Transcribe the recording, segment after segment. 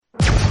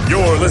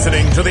You're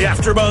listening to the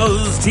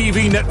AfterBuzz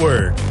TV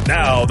Network.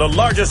 Now, the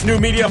largest new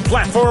media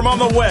platform on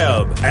the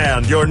web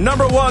and your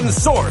number one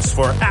source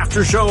for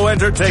after-show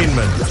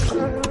entertainment.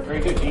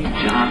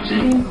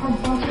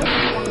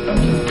 Johnson.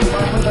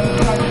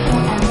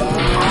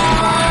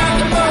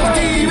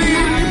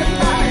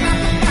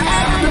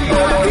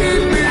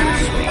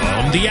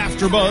 The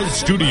AfterBuzz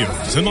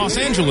Studios in Los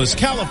Angeles,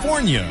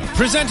 California.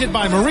 Presented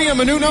by Maria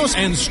Menounos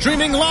and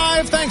streaming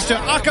live thanks to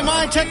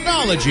Akamai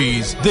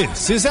Technologies.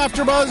 This is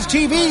AfterBuzz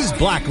TV's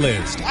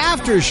Blacklist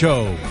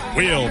AfterShow.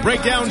 We'll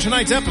break down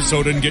tonight's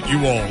episode and get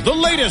you all the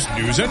latest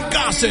news and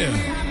gossip.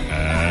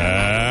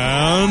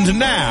 And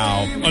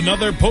now,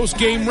 another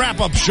post-game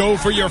wrap-up show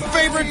for your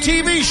favorite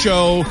TV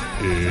show.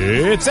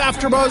 It's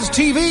AfterBuzz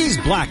TV's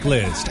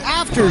Blacklist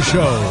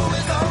AfterShow.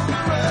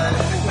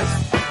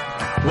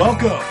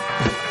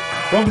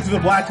 Welcome to the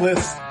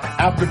Blacklist,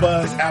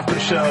 AfterBuzz,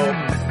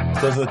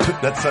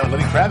 AfterShow. That's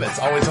Lenny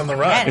Kravitz, always on the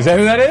run. Is that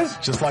who that is?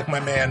 Just like my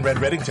man, Red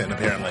Reddington,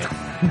 apparently.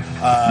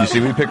 You see,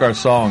 we pick our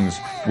songs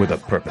with a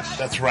purpose.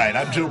 That's right.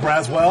 I'm Joe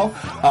Braswell.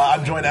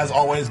 I'm joined, as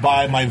always,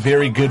 by my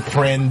very good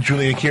friend,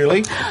 Julia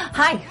Kearley.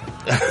 Hi.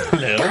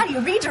 Hello. God, you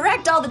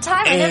redirect all the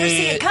time. I never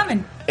see it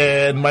coming.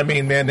 And my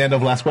main man, Nando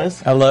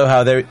Velasquez. Hello,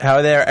 how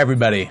there,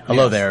 everybody.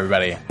 Hello there,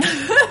 everybody.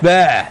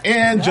 There.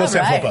 And Joe right.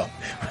 Sanfilippo.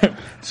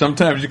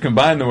 Sometimes you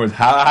combine them with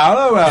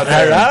hello out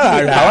there.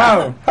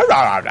 Hello.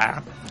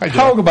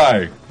 How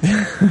goodbye.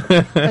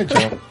 Hi,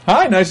 Joe.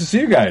 Hi, nice to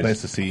see you guys.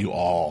 Nice to see you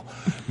all.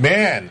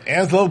 Man,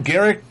 Anslo,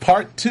 Garrick,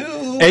 part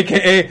 2.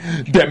 A.K.A.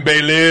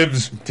 Dembe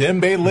Lives.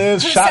 Dembe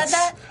Lives. Who shots said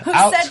that? Who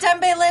out. said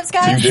Dembe lives,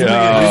 guys? You did. Who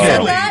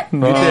said that?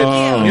 No.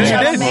 Thank you. You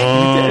That did. was me.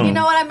 You did. You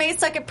know what? I may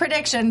suck at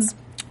predictions.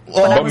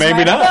 But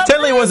maybe not.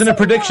 Technically, it wasn't a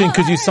prediction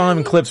because you saw him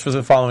in clips for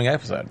the following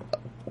episode.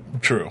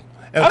 True.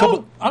 And I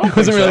don't It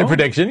wasn't really a so.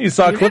 prediction. You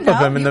saw a clip of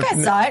him in You the.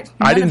 guys saw it.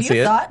 I None didn't of see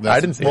you it. thought. I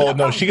didn't see Well, it.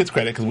 no, she gets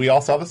credit because we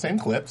all saw the same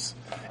clips,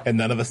 and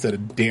none of us said a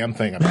damn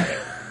thing about it.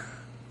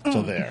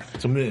 So there.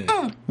 So meh.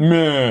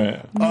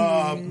 Meh.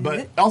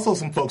 But also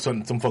some folks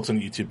on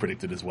YouTube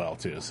predicted as well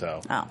too.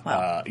 So Oh,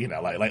 well.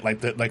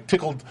 like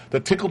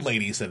tickled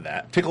lady said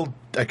that. Tickled.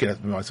 I can't.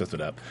 I switched it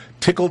up.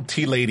 Tickled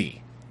tea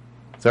lady.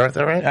 Is that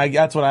right?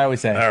 That's what I always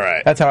say. All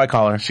right. That's how I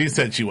call her. She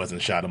said she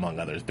wasn't shot, among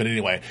others. But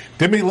anyway,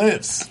 Demi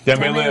lives. Dembe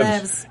Dembe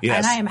Lives. Yes.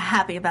 And I am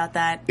happy about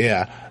that.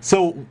 Yeah.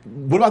 So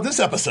what about this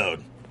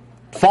episode?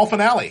 Fall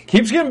finale.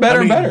 Keeps getting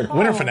better and better.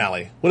 Winter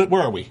finale. Where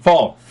are we?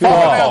 Fall.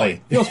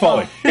 Finale. Feels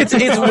folly. It's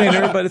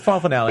winter, but it's fall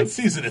finale. What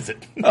season is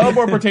it?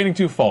 More pertaining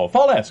to fall.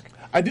 Fall-esque.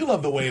 I do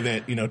love the way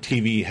that network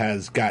TV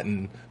has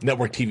gotten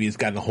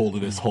a hold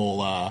of this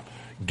whole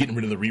getting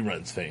rid of the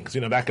reruns thing.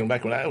 Because back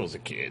when I was a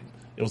kid,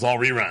 it was all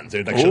reruns.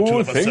 They'd show 2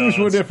 episodes. Things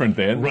were different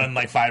then. Run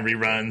 5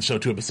 reruns, show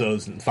 2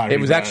 episodes, and 5 reruns. It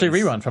was actually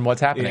rerun from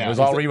what's happening. Yeah, it was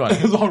all rerun.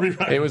 It was all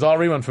rerun. It was all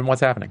rerun from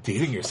what's happening.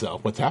 Dating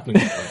yourself. What's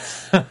happening?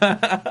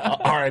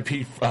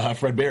 R.I.P.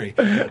 Fred Berry.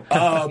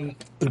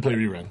 Who played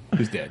rerun?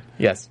 Who's dead?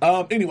 Yes.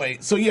 Anyway,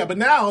 so yeah, but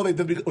now in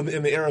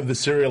the era of the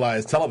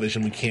serialized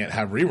television, we can't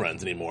have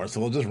reruns anymore. So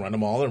they'll just run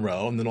them all in a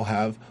row, and then we'll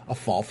have a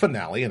fall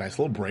finale, a nice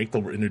little break.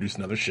 They'll introduce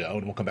another show,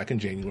 and we'll come back in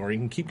January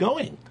and keep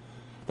going.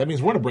 That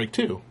means we're on a break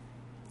too.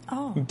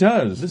 Oh. It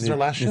does. This is our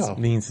last show. This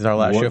means it's our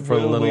last show for a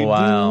What will little we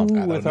while. do I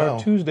don't with know. our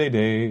Tuesday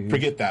day.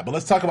 Forget that, but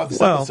let's talk about this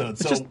episode.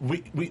 So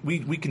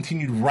we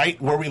continued right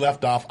where we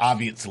left off,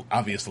 obviously,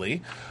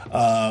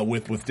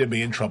 with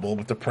Dembe in trouble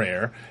with the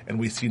prayer, and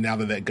we see now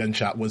that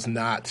gunshot was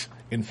not,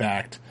 in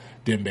fact,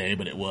 Dembe,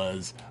 but it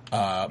was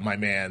my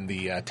man,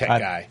 the tech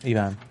guy,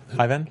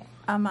 Ivan?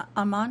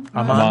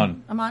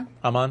 Amon.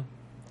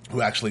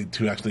 who actually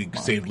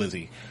saved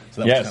Lizzie. So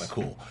that Yes. was kind of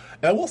cool.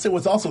 And I will say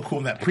what's also cool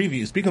in that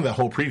preview, speaking of that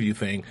whole preview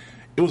thing,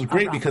 it was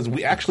great because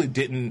we actually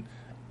didn't,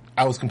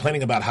 I was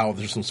complaining about how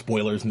there's some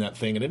spoilers in that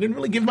thing, and it didn't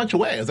really give much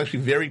away. It was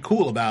actually very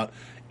cool about,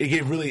 it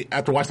gave really,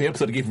 after watching the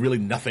episode, it gave really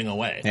nothing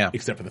away. Yeah.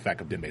 Except for the fact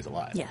that Dembe's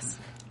alive. Yes.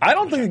 I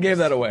don't think it gave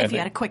that away. If you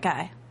had a quick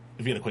eye.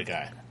 If you had a quick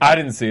eye. I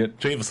didn't see it.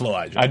 So you have a slow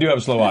eye, Joe. I do have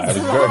a slow eye. I was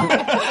very,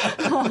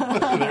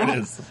 There it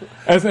is.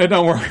 it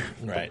don't work.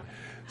 Right.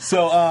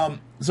 So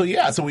we learned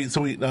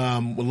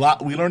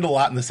a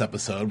lot in this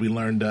episode. We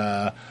learned,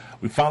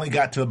 we finally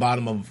got to the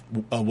bottom of,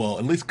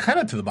 at least kind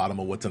of to the bottom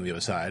of what's on the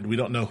other side. We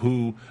don't know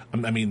who,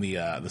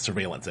 the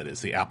surveillance, that is,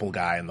 the Apple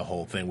guy and the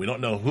whole thing. We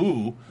don't know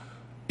who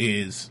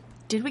is.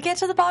 Did we get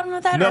to the bottom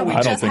of that? No, or we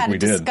I don't just think had we a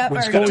did.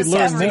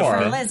 discovery more.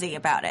 from Lizzie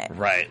about it.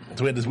 Right.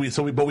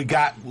 So but we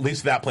got, at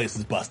least that place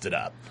is busted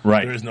up.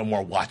 Right. There is no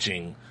more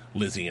watching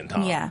Lizzie and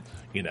Tom. Yeah.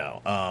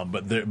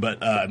 But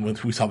when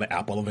we saw the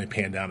apple, and they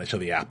pan down and show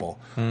the apple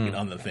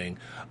on the thing.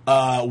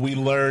 We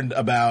learned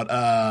about.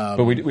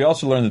 But we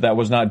also learned that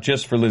was not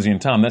just for Lizzie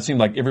and Tom. That seemed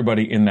like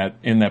everybody in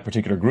that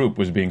particular group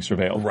was being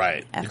surveilled.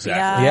 Right. FBI,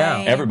 Exactly.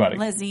 Yeah. Everybody.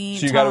 Lizzie,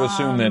 So you got to Tom,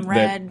 assume that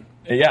Red.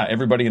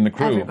 everybody in the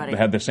crew Everybody.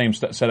 had the same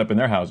set up in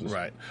their houses.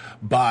 Right.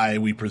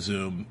 We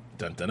presume,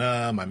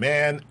 my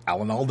man,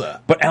 Alan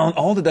Alda. But Alan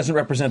Alda doesn't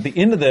represent the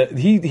end of the.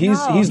 He's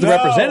the No.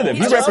 representative.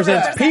 He's He just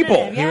represents a people.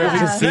 representative, He yeah.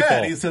 represents He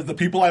people. says the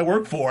people I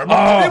work for.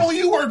 The people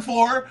you work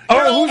for. You're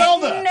Alan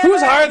Alda.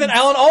 Who's higher than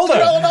Alan Alda?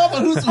 You're Alan Alda.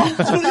 Who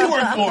do you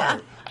work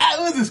for?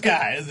 Who is this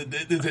guy? Is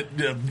it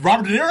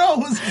Robert De Niro?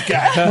 Who's this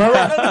guy?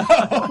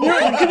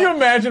 Can you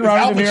imagine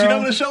Robert De Al Pacino Niro?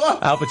 going to show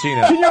up? Al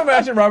Pacino. Can you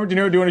imagine Robert De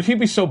Niro doing it? He'd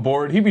be so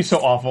bored. He'd be so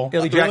awful.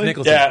 It'll be Jack Really?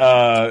 Nicholson.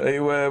 Yeah,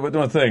 we're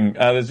doing a thing.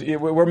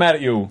 We're mad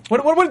at you.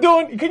 What are we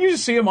doing? Can you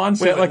just see him on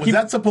set? Wait, was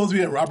that supposed to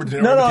be a Robert De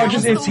Niro? No,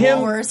 imitation? it's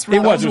him. Worst It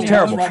was Robert De Niro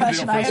terrible.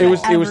 impression I have It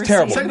was ever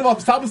terrible. seen. Second of all,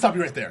 stop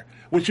you right there.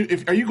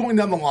 Are you going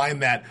down the line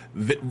that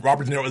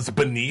Robert De Niro is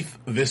beneath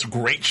this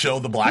great show,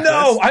 The Blacklist?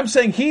 No, I'm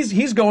saying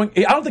he's going.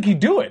 I don't think he'd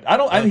do it. I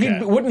don't.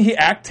 Okay. Wouldn't he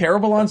act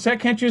terrible on set?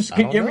 Can't you? Have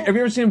don't you know.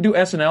 ever seen him do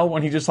SNL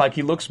when he just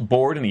he looks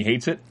bored and he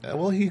hates it?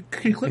 Well, he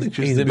clearly chooses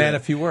He's to a do man it.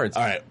 of few words.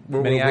 All right,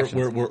 Many actions.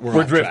 We're We're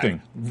off drifting.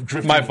 track.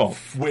 Drifting. My fault.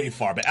 Way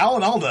far. But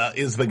Alan Alda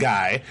is the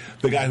guy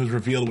who's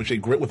revealed, with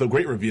a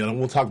great reveal, and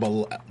we'll talk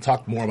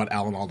more about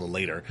Alan Alda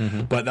later.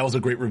 Mm-hmm. But that was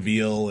a great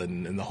reveal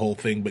and the whole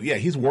thing. But yeah,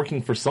 he's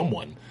working for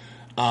someone.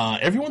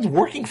 Everyone's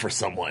working for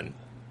someone.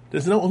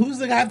 Who's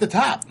the guy at the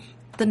top?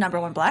 The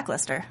 #1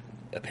 blacklister.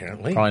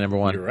 Apparently. Probably number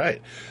one. You're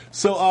right.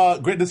 So,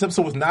 great. This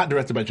episode was not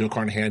directed by Joe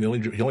Carnahan. He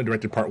only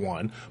directed part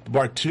 1. But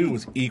part 2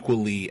 was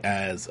equally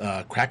as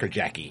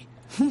crackerjacky,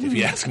 if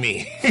you ask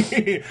me.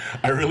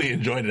 I really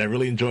enjoyed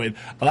it.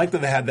 I like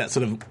that they had that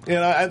sort of,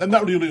 I'm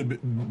not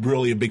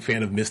really a big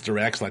fan of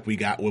misdirects like we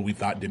got when we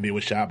thought Dimmy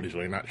was shot, but he's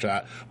really not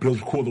shot. But it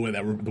was cool the way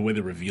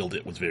they revealed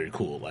it was very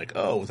cool. Like,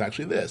 oh, it was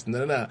actually this.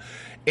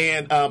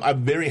 And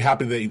I'm very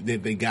happy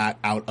they got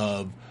out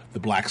of the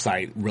black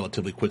site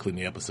relatively quickly in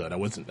the episode. I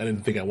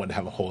didn't think I wanted to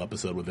have a whole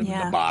episode with him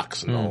in the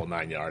box and the whole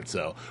 9 yards.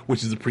 So,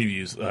 which is the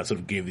previews sort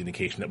of gave the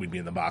indication that we'd be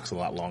in the box a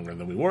lot longer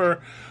than we were,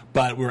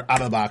 but we're out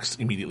of the box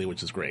immediately,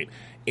 which is great.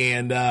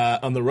 And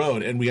on the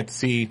road, and we have to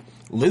see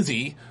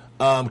Lizzie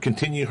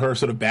continue her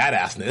sort of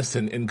badassness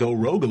and go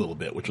rogue a little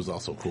bit, which was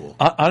also cool.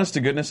 Honest to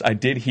goodness, I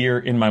did hear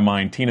in my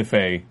mind Tina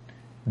Fey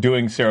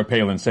doing Sarah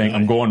Palin saying,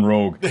 "I'm going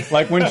rogue."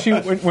 Like when she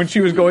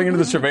was going into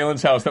the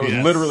surveillance house, that was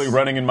literally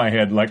running in my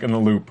head like in the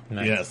loop.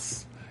 Nice.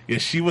 Yes. Yeah,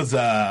 she was.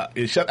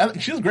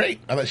 She was great.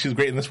 I thought she was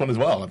great in this one as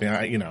well. I mean,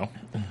 I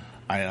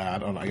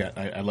don't know.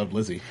 I love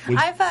Lizzie.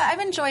 I've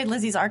enjoyed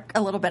Lizzie's arc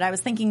a little bit. I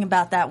was thinking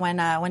about that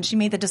when she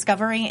made the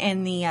discovery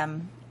in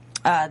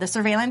the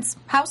surveillance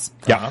house.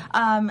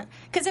 Yeah.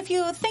 Because if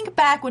you think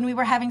back when we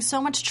were having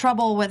so much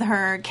trouble with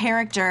her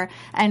character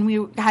and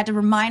we had to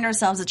remind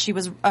ourselves that she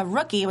was a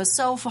rookie, it was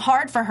so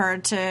hard for her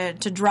to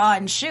draw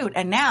and shoot.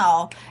 And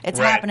now it's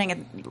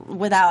happening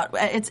without,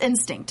 it's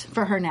instinct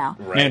for her now.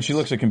 Right. Man, she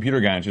looks at computer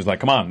guy and she's like,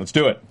 "Come on, let's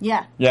do it."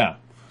 Yeah. Yeah.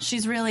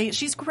 She's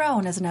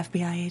grown as an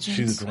FBI agent.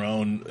 She's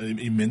grown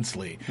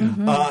immensely.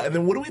 Mm-hmm. And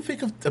then what do we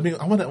think of? I mean,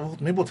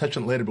 maybe we'll touch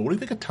on it later. But what do you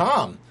think of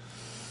Tom?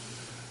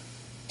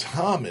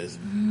 Tom is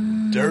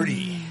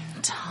dirty.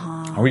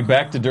 Tom. Are we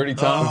back to Dirty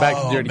Tom? Back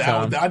to Dirty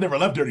Tom. I never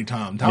left Dirty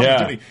Tom. Tom Yeah.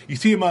 is dirty. You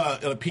see him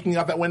peeking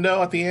out that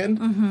window at the end?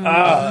 Mm-hmm.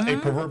 A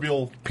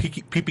proverbial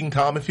peeping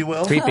Tom, if you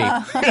will. Creepy.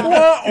 I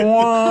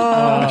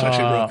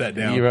actually wrote that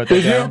down. You wrote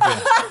that down.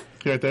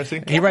 You right there,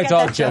 see? He writes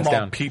all the jokes I'm all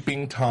down.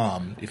 peeping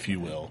Tom, if you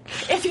will.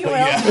 If you will.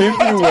 Yeah. If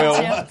you will.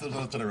 That's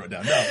what I wrote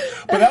down. No,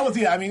 but that was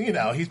I mean,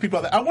 he's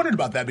people. I wondered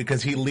about that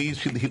because he leaves.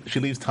 She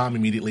leaves Tom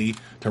immediately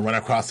to run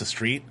across the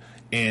street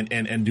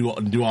and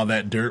do all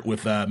that dirt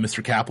with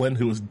Mr. Kaplan,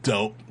 who was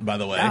dope, by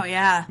the way. Oh,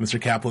 yeah. Mr.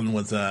 Kaplan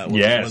was the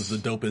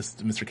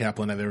dopest Mr.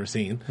 Kaplan I've ever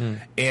seen.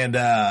 And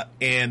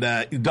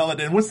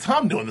what's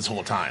Tom doing this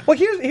whole time? Well,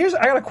 here's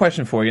I got a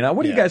question for you now.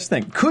 What do you guys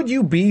think? Could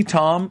you be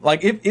Tom?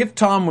 Like if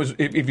Tom was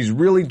if he's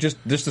really just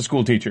a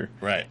school teacher,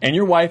 right? And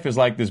your wife is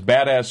like this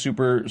badass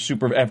super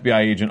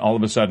FBI agent. All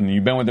of a sudden,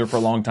 you've been with her for a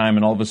long time,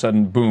 and all of a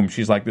sudden, boom,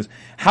 she's like this.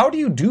 How do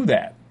you do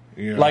that?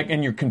 Yeah. Like,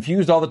 and you're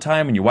confused all the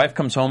time, and your wife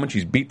comes home and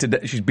she's beat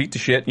to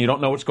shit, and you don't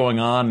know what's going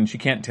on, and she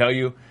can't tell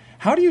you.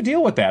 How do you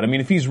deal with that? I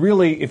mean, if he's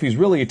really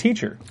a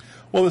teacher.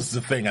 Well, this is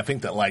the thing. I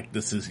think that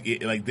this is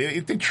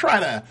they try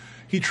to.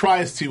 He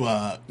tries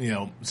to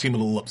seem a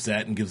little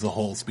upset and gives the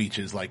whole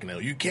speeches like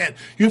you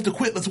have to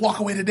quit. Let's walk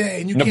away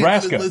today. And you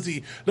Nebraska. can't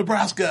Lizzie,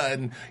 Nebraska,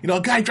 and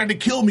a guy tried to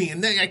kill me,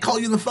 and then I call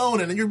you on the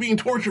phone, and then you're being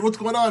tortured. What's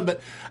going on?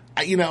 But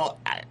he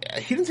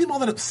didn't seem all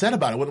that upset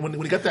about it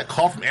when he got that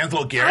call from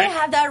Anslo Garrick. I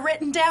have that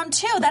written down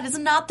too. That is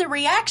not the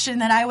reaction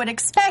that I would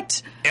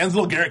expect.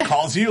 Anslo Garrick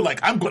calls you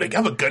like, "I'm going to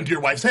have a gun to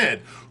your wife's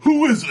head.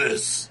 Who is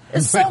this?"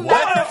 It's so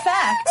matter of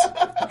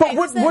fact. But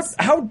what?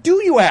 How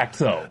do you act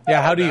though?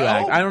 Yeah, how do you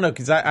act? I don't know,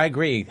 because I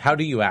agree. How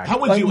do you act? How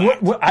would you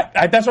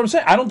act? That's what I'm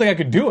saying. I don't think I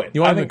could do it.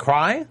 You want him to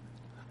cry?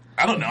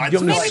 I don't know. You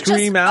want me to Maybe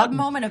scream just out? a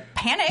moment of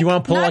panic. Do you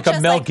want to pull not like a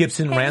just Mel like,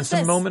 Gibson hey, ransom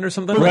what's this? moment or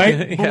something?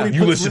 Right? Yeah.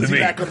 You listen to me.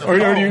 Or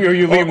are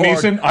you Liam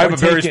Neeson? I have a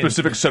very Taken.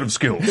 specific set of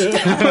skills.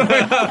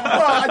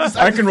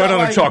 I can write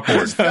on a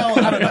chalkboard.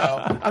 I don't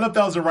know. I don't know if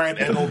that was a Ryan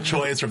Eggold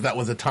choice or if that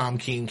was a Tom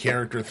Keane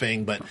character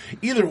thing, but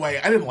either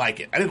way, I didn't like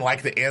it. I didn't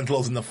like the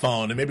Anslo's in the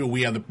phone, and maybe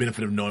we have the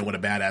benefit of knowing what a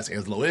badass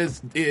Anslo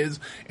is,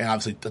 and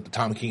obviously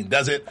Tom Keane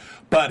does it,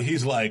 but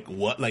he's like,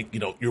 what? Like,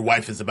 your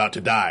wife is about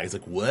to die. He's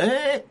like,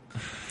 what?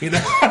 He's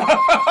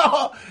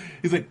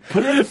like,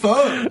 put her on the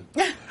phone.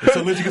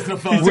 So Lizzie gets on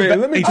the phone. Wait,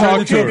 let me He talk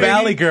turned to into her. a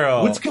valley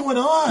girl. What's going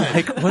on?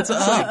 Like, what's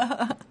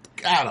up?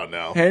 I don't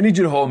know. Hey, I need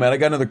you to hold, man. I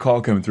got another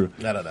call coming through.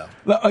 I don't know.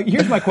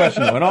 Here's my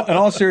question, though. In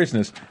all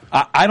seriousness,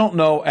 I don't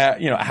know,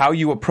 how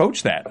you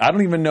approach that. I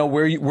don't even know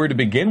where to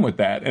begin with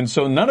that, and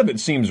so none of it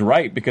seems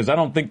right because I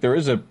don't think there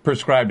is a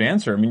prescribed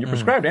answer. I mean, your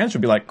prescribed answer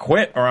would be like,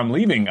 quit or I'm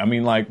leaving. I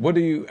mean, like,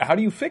 how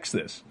do you fix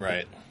this?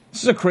 Right.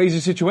 This is a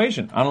crazy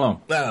situation. I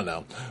don't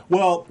know.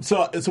 Well,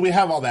 so we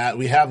have all that.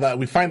 We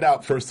find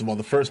out, first of all,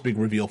 the first big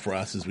reveal for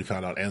us is we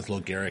found out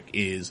Anslo Garrick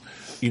is,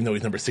 even though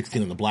he's number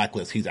 16 on the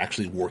blacklist, he's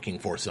actually working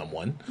for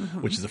someone,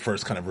 which is the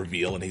first kind of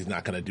reveal, and he's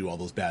not going to do all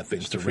those bad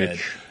things to Red,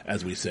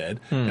 as we said.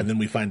 And then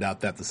we find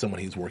out that the someone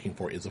he's working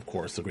for is, of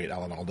course, the great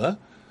Alan Alda.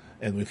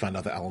 And we find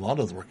out that Alan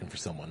Alda is working for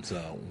someone. So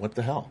what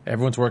the hell?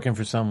 Everyone's working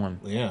for someone.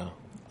 Yeah.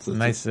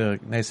 It's a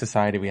nice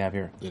society we have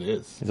here. It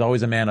is. There's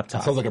always a man up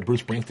top. It sounds like a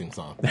Bruce Springsteen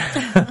song.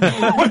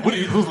 What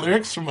are those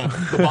lyrics from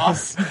The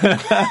Boss?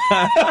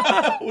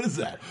 What is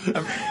that?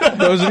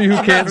 Those of you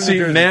who can't see,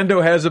 Nando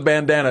has a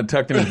bandana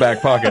tucked in his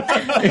back pocket.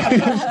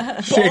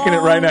 He's shaking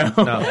it right now.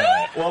 No.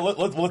 Well,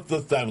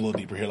 let's dive a little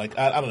deeper here. Like,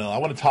 I don't know. I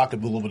want to talk a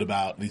little bit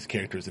about these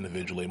characters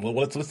individually. Well,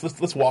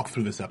 let's walk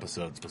through this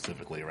episode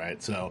specifically,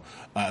 right? So,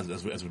 as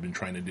we've been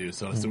trying to do.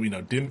 So we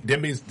know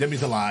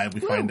Dimby's alive. We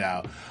find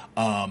out.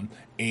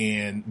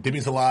 And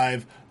Dimmy's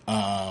alive.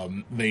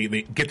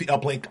 They get the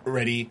uplink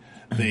ready.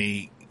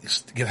 They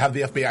have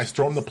the FBI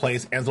storm the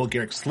place. Anslo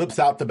Garrick slips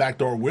out the back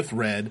door with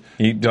Red.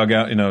 He dug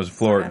out, his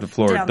floor, dug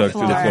through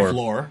the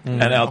floor.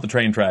 Mm-hmm. And out the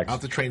train tracks. Out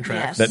the train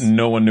tracks. That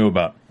no one knew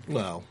about.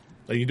 Well,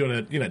 you're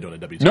not doing a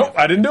WTF. Nope,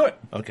 I didn't do it.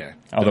 Okay.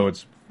 Although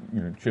it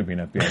should be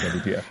an FBI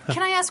WTF.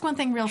 Can I ask one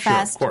thing real Sure,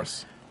 fast? of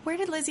course. Where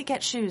did Lizzie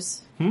get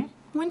shoes?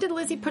 When did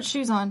Lizzie put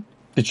shoes on?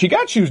 She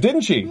got shoes,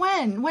 didn't she?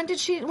 When?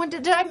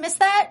 Did I miss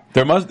that?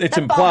 It's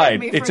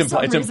implied. It's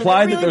implied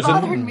that there's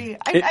bothered me.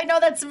 I know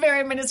that's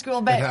very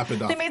minuscule, but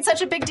they made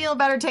such a big deal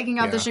about her taking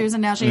off the shoes,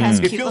 and now she has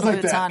cute little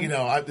boots on.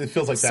 It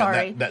feels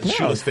like that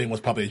shoeless thing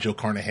was probably a Joe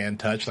Carnahan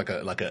touch, like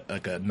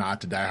a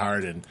nod to Die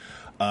Hard, and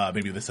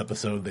maybe this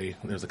episode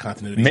there's a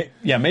continuity.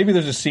 Maybe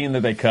there's a scene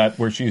that they cut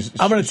where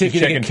I'm going to take you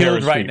to get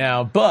killed right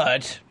now,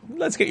 but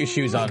let's get your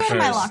shoes on go first. to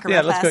my locker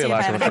yeah, let's go to your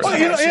locker first.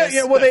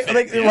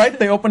 Well,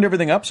 they opened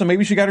everything up, so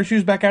maybe she got her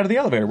shoes back out of the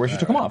elevator where she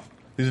took them off.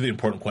 These are the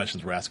important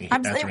questions we're asking.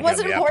 It was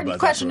an important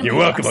question. You're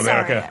welcome,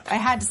 America. I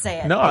had to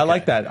say it. No, I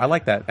like that.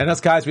 And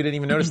us guys, we didn't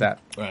even notice that.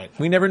 Right.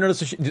 We never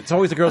notice. It's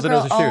always the girls that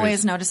notice the shoes.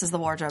 Always notices the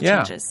wardrobe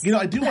changes.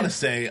 I do want to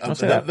say the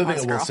thing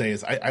I will say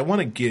is I want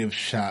to give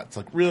shots,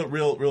 like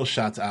real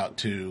shots out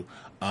to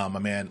my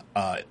man,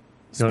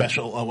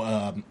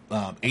 special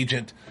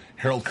agent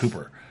Harold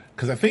Cooper.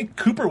 Because I think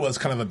Cooper was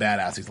kind of a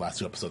badass these last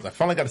two episodes. I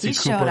finally got to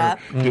see Cooper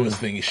do his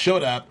thing. He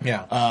showed up.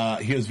 Yeah.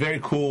 He was very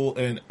cool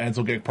in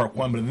Anslo Garrick Part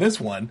 1, but in this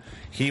one,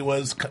 he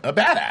was a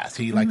badass.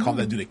 He called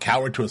that dude a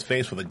coward to his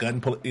face with a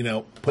gun put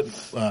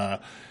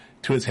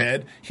to his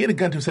head. He had a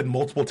gun to his head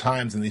multiple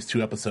times in these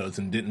two episodes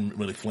and didn't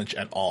really flinch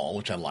at all,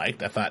 which I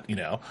liked. I thought,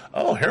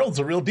 Harold's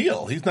the real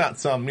deal. He's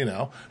not some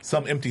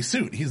empty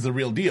suit. He's the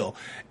real deal.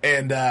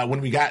 And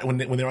when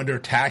they're under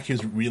attack, he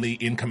was really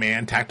in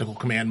command, tactical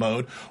command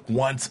mode.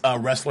 Once a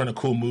wrestler in a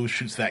cool move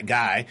shoots that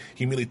guy,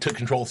 he immediately took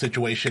control of the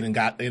situation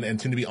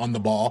and seemed to be on the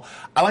ball.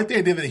 I like the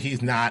idea that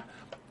he's not.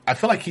 I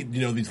feel like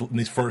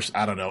these first,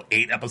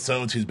 8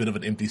 episodes, he's a bit of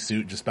an empty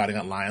suit, just spouting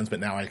out lines,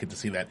 but now I get to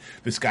see that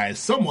this guy is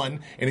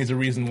someone, and he's a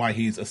reason why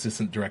he's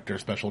assistant director,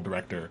 special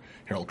director,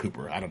 Harold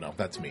Cooper. I don't know.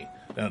 That's me.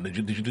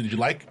 Did you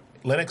like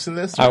Lennox in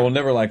this? Or? I will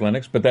never like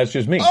Lennox, but that's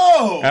just me.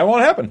 Oh! That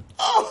won't happen.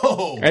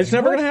 Oh! It's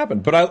never going to happen.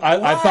 But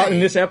I thought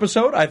in this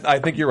episode, I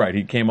think you're right.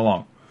 He came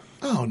along.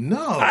 Oh,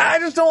 no. I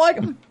just don't like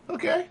him.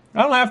 Okay.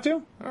 I don't have to.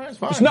 All right, it's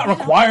fine. It's not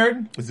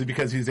required. Is it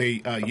because he's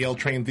a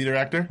Yale-trained theater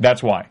actor?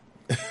 That's why.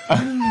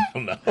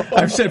 No.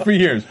 I've said for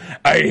years,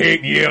 I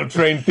hate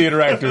Yale-trained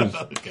theater actors.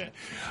 Okay.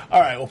 All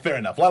right, well, fair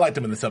enough. Well, I liked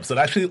him in this episode.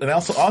 Actually, and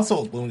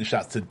also one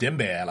shots to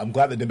Dimbe. I'm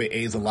glad that Dimbe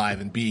A is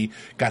alive and B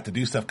got to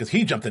do stuff because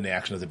he jumped into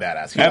action as a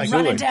badass. He Absolutely.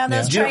 Running down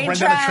those train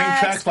tracks. Run down the train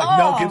tracks like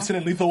Mel Gibson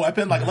and Lethal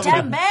Weapon. Like,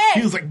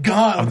 he was like,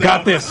 God, I've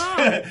got this.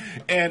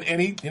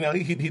 and he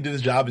did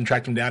his job and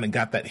tracked him down and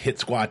got that hit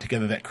squad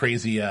together, that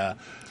crazy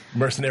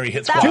mercenary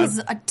hit squad. That was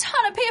a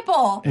ton of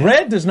people.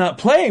 Red does not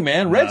play,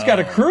 man. Red's got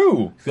a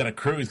crew. He's got a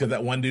crew. He's got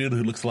that one dude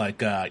who looks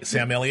like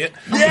Sam Elliott.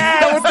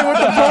 Yeah, with the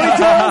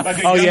ponytail.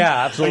 Like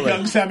absolutely. Like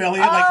young Sam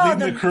Elliott,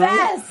 leading the crew.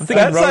 Best. I'm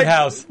thinking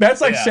Roadhouse.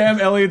 That's like Sam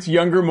Elliott's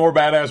younger, more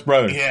badass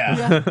brother.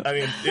 Yeah. I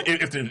mean,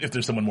 if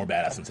there's someone more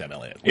badass than Sam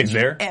Elliott. Is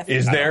there?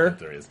 Is there?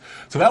 There is.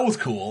 So that was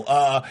cool.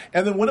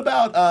 And then what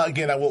about,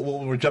 again,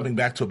 we're jumping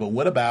back to it, but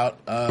what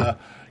about,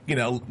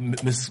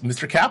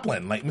 Mr.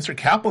 Kaplan. Like, Mr.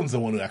 Kaplan's the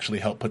one who actually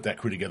helped put that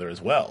crew together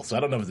as well. So I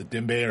don't know if it's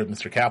Dimbe or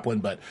Mr. Kaplan,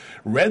 but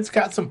Red's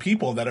got some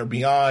people that are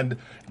beyond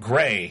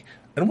Gray.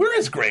 And where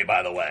is Gray,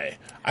 by the way?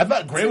 I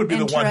thought Gray would be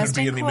the one who'd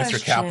be in the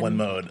Mr. Kaplan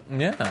mode.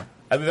 Yeah.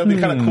 I mean, that'd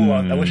be kind of cool.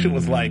 I wish it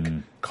was like,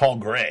 call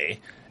Gray,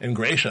 and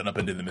Gray showed up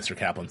and did the Mr.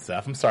 Kaplan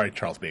stuff. I'm sorry,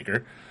 Charles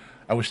Baker.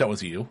 I wish that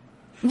was you.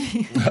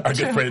 our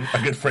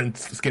good friend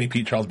Skinny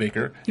Pete Charles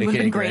Baker. He would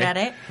have been great at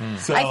it.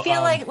 So, I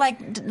feel like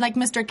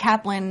Mr.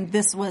 Kaplan,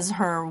 this was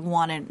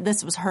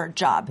her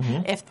job.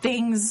 If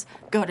things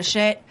go to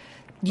shit,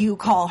 you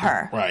call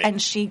her, right.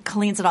 and she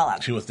cleans it all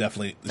up. She was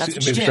definitely. That's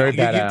what you she did.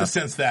 get the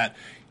sense that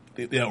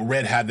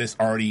Red had this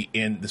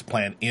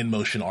plan in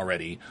motion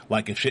already.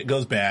 Like if shit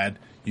goes bad,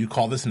 you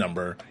call this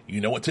number. You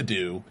know what to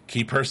do.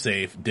 Keep her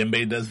safe.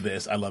 Dembe does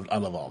this. I love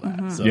all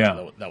that. So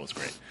that was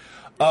great.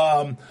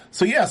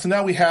 So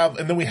now we have,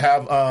 and then we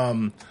have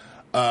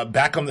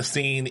back on the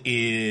scene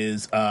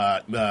is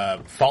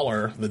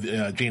Fowler,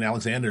 Jane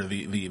Alexander,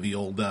 the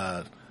old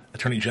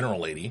Attorney General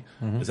lady.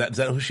 Is that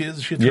who she is?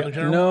 Is she Attorney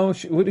General? No.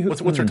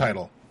 What's her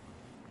title?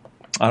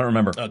 I don't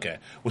remember. Okay.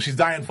 Well, she's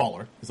Diane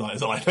Fowler, is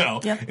all I know.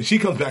 Yep. And she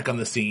comes back on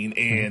the scene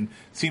and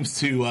seems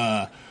to,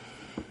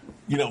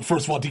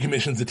 first of all,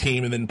 decommissions the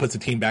team and then puts the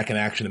team back in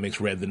action and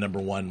makes Red the number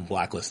one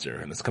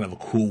blacklister. And it's kind of a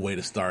cool way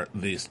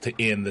to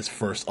end this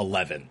first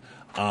 11.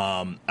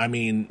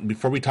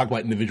 Before we talk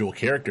about individual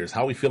characters,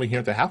 how are we feeling here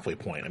at the halfway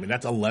point? I mean,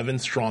 that's 11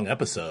 strong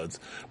episodes.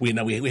 We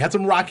had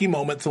some rocky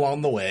moments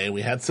along the way.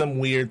 We had some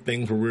weird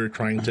things where we were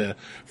trying to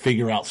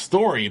figure out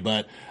story,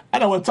 but I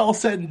know when it's all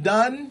said and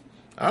done,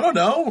 I don't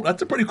know.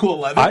 That's a pretty cool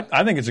 11.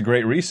 I think it's a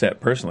great reset,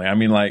 personally. I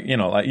mean, like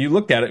you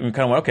looked at it and you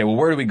kind of went, okay, well,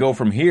 where do we go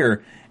from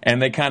here?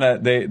 And they kind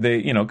of,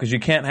 because you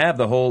can't have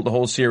the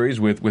whole series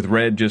with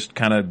Red just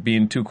kind of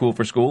being too cool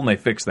for school, and they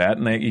fixed that.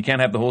 And you can't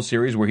have the whole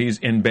series where he's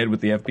in bed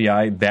with the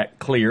FBI that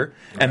clear,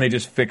 and they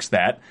just fixed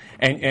that.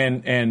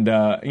 And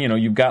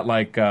you've got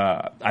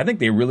I think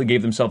they really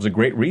gave themselves a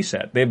great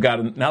reset. They've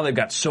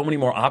got so many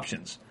more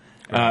options.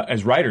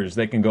 As writers,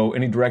 they can go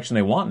any direction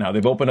they want now.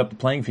 They've opened up the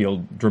playing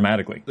field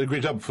dramatically. They did a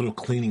great job of sort of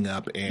cleaning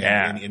up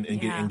and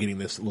getting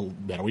this a little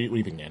better. What do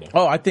you think, Nando?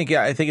 Oh, I think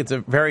it's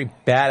a very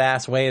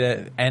badass way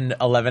to end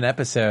 11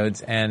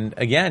 episodes. And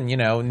again,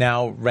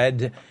 now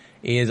Red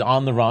is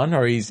on the run,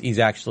 or he's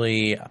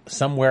actually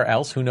somewhere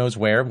else, who knows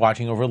where,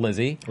 watching over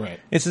Lizzie. Right.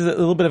 This is a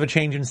little bit of a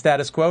change in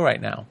status quo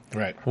right now.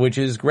 Right. Which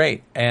is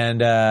great.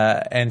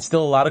 And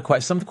still a lot of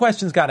questions. Some of the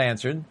questions got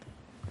answered.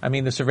 I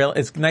mean,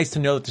 it's nice to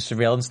know that the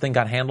surveillance thing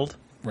got handled,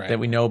 that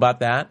we know about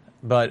that.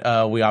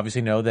 But we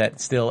obviously know that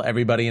still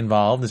everybody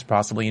involved is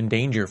possibly in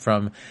danger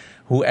from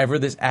whoever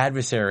this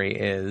adversary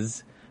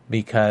is,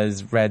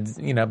 because Red's,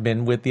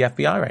 been with the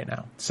FBI right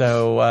now.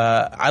 So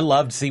I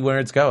love to see where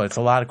it's go. It's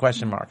a lot of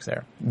question marks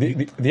there.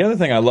 The other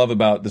thing I love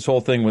about this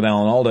whole thing with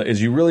Alan Alda is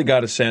you really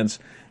got a sense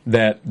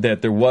that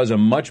there was a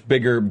much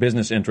bigger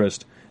business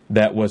interest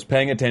that was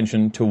paying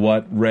attention to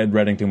what Red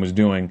Reddington was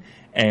doing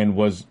and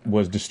was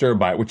disturbed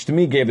by it, which to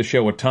me gave the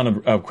show a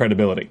ton of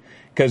credibility,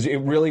 because it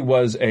really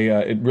was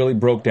it really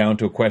broke down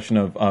to a question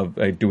of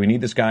do we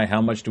need this guy?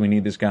 How much do we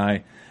need this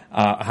guy?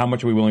 How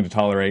much are we willing to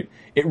tolerate?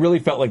 It really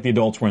felt like the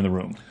adults were in the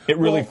room. It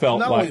really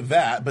felt not like only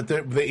that, but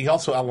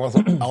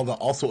Alda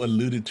also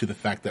alluded to the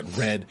fact that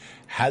Red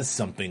has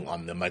something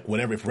on them. Like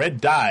whatever, if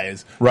Red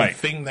dies, the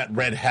thing that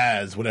Red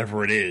has,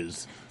 whatever it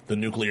is, the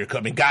nuclear.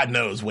 I mean, God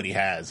knows what he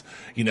has.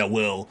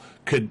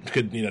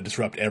 Could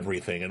disrupt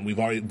everything. And we've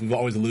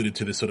always alluded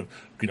to this sort of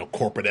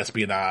corporate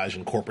espionage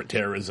and corporate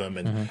terrorism.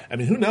 And I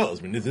mean, who knows?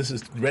 I mean,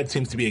 Red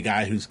seems to be a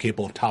guy who's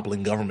capable of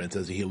toppling governments,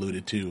 as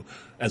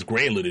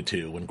Gray alluded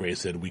to when Gray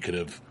said we could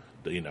have,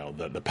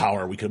 the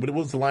power we could. But it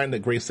was the line that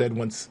Gray said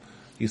once.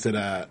 He said,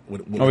 we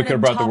could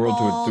have brought the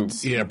world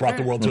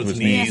to its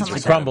knees. To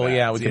crumble.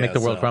 Yeah, we can make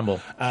the world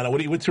crumble.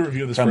 What's your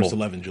review of this first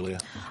 11, Julia?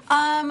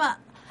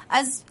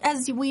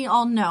 As we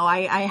all know,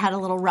 I had a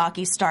little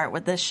rocky start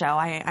with this show.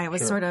 I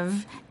was sort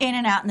of in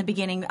and out in the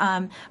beginning.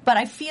 But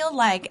I feel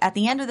like at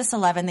the end of this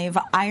 11, they've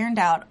ironed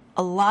out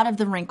a lot of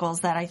the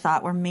wrinkles that I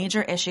thought were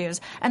major issues.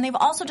 And they've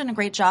also done a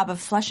great job of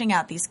fleshing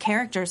out these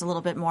characters a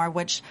little bit more,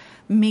 which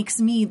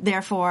makes me,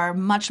 therefore,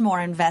 much more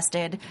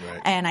invested.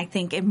 Right. And I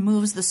think it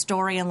moves the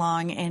story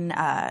along in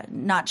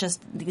not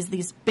just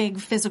these big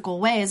physical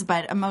ways,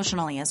 but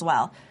emotionally as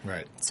well.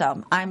 Right.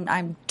 So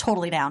I'm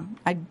totally down.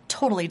 I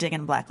totally dig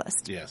in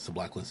Blacklist. Yes, the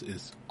Blacklist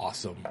is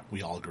awesome.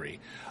 We all agree.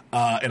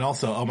 And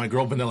also, my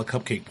girl Vanilla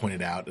Cupcake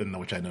pointed out, and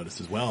which I noticed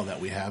as well, that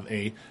we have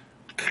a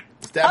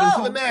stab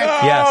into the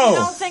neck. Yes. You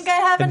don't think I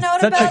have a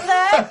note about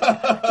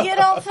that? You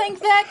don't think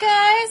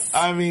that, guys?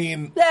 I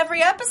mean,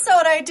 every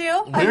episode I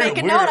do. I make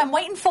a note. I'm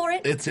waiting for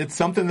it. It's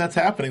something that's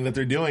happening that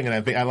they're doing,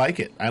 and I like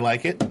it. I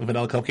like it.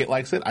 Vanilla Cupcake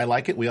likes it. I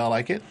like it. We all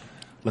like it.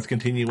 Let's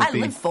continue with I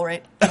live for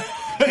it.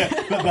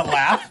 the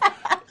laugh.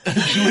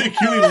 Julia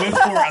Keely lives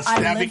for a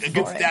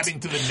good stabbing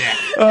to the neck.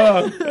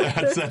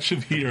 That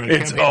should be your.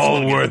 It's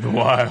all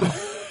worthwhile.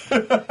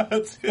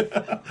 That's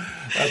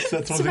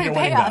It's a great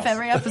payoff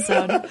every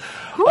episode.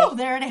 Whew,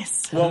 there it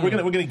is. Well, we're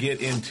gonna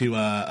get into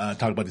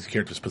talk about these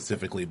characters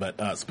specifically,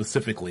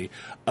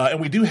 and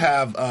we do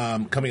have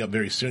coming up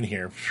very soon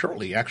here,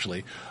 shortly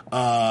actually.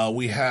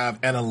 We have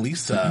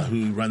Annalisa,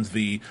 who runs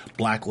the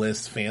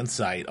Blacklist fan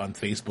site on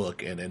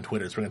Facebook and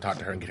Twitter. So we're gonna talk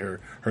to her and get her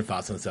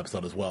thoughts on this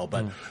episode as well.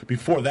 But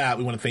before that,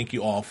 we want to thank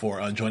you all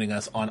for joining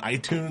us on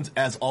iTunes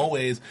as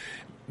always.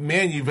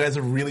 man, you guys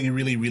have really,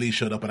 really, really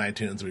showed up on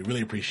iTunes. We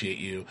really appreciate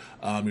you.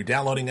 You're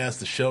downloading us.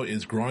 The show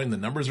is growing. The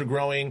numbers are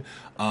growing.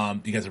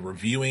 You guys are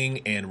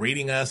reviewing and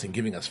rating us and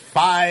giving us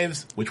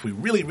 5s, which we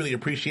really, really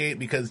appreciate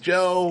because,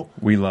 Joe...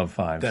 We love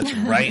 5. That's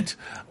right.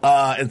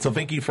 And so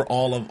thank you for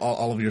all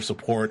of your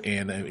support.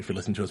 And if you're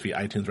listening to us via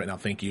iTunes right now,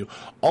 thank you.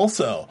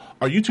 Also,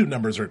 our YouTube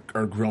numbers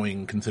are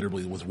growing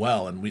considerably as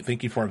well. And we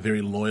thank you for our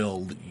very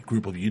loyal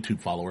group of YouTube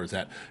followers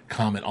that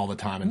comment all the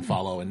time and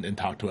follow and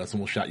talk to us. And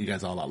we'll shout you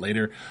guys all out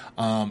later.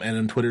 And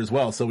on Twitter as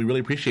well. So we really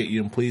appreciate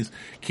you. And please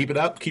keep it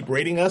up. Keep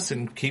rating us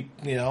and keep,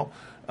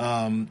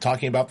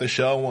 talking about the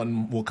show.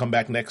 And we'll come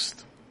back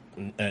next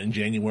in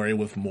January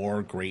with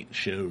more great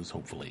shows,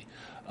 hopefully.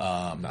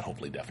 Not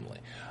hopefully, definitely.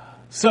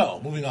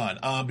 So, moving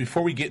on.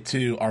 Before we get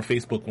to our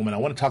Facebook woman, I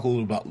want to talk a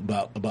little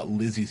about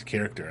Lizzie's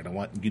character, and I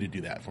want you to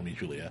do that for me,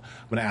 Julia.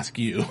 I'm going to ask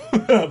you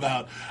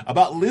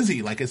about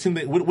Lizzie. Like, it seemed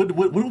that what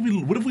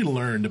have we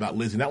learned about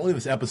Lizzie? Not only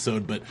this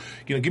episode, but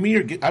give me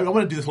your. I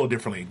want to do this a little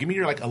differently. Give me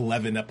your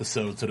 11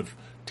 episode sort of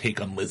take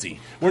on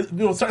Lizzie.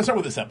 Start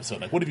with this episode.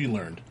 Like, what have you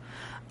learned?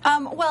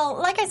 Well,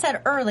 like I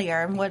said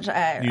earlier, which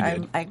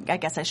I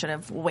guess I should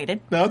have waited.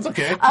 No, it's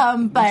okay.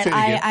 But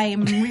I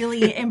am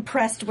really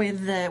impressed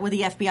with the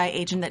FBI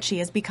agent that she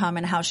has become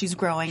and how she's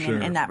growing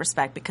in that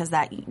respect, because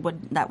that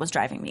was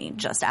driving me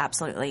just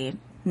absolutely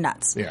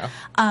nuts. Yeah.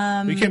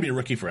 You can't be a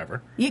rookie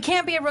forever. You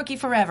can't be a rookie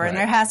forever, and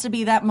there has to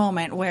be that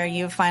moment where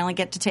you finally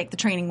get to take the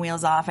training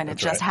wheels off, and it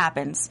just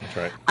happens.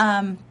 That's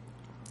right.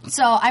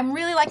 So I'm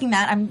really liking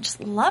that. I'm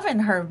just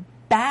loving her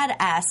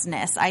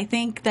badassness. I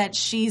think that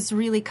she's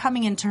really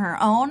coming into her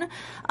own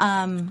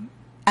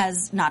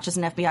as not just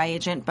an FBI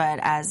agent, but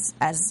as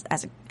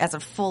a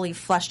fully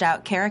fleshed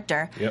out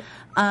character. Yep.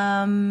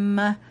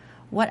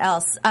 What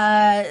else?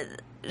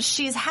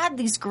 She's had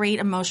these great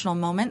emotional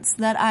moments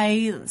that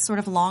I sort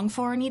of long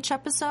for in each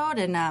episode,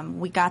 and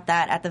we got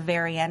that at the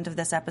very end of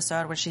this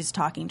episode where she's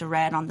talking to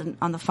Red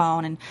on the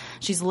phone, and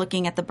she's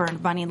looking at the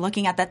burned bunny and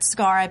looking at that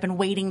scar. I've been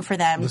waiting for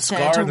them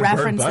to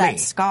reference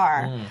that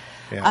scar.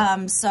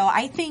 Yeah. So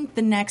I think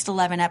the next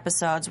 11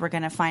 episodes we're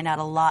going to find out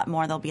a lot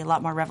more. There'll be a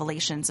lot more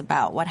revelations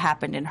about what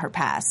happened in her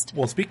past.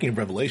 Well, speaking of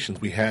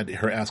revelations, we had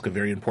her ask a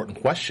very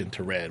important question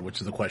to Red,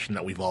 which is a question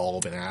that we've all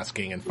been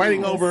asking and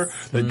fighting over,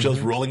 that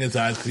Joe's rolling his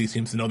eyes because he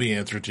seems to know the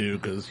answer to,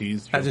 because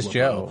he's just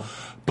Joe.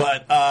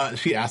 But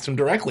she asked him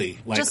directly,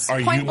 like, just are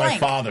you my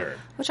father?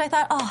 Which I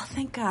thought, oh,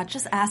 thank God,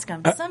 just ask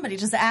him. Somebody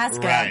just ask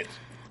him. Right.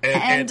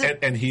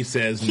 And he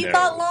says he no.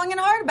 thought long and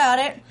hard about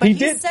it, but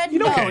he said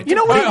no. Okay. You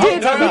know what he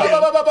did?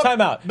 Time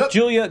out.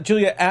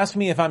 Julia, ask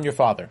me if I'm your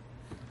father.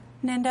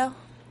 Nando,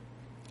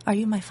 are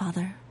you my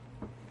father?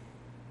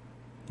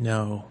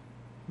 No,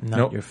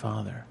 not your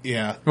father.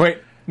 Yeah. Wait.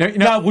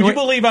 Now, would you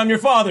believe I'm your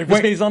father? If it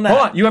stays on that.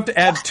 Hold on. You have to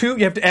add two.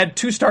 You have to add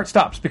 2 start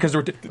stops because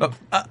there were.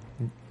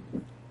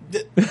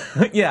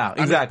 Yeah,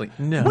 exactly. What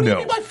do you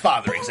mean my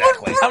father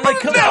exactly? I'm like,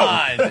 come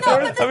on. No,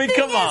 but the thing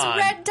come is, on.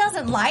 Red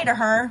doesn't lie to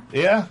her.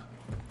 Yeah.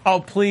 Oh,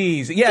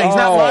 please. Yeah, he's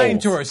not lying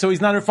to her, so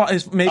he's not her father.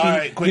 Maybe,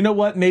 right, you know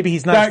what? Maybe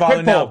he's not his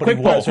father now, but he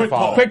was her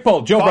father. Quick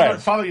poll. Joe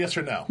Brad. Father, yes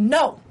or no?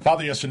 No.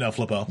 Father, yes or no,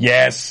 Flippo?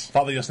 Yes.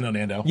 Father, yes or no,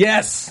 Nando?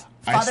 Yes.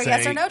 Father,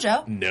 yes or no,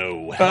 Joe?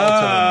 No.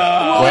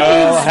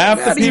 Well,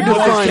 half the people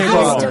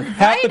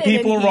half the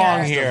people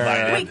wrong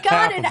here. We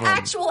got an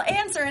actual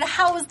answer, and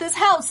how is this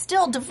house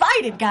still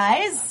divided,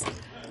 guys?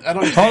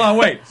 Hold on,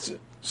 wait.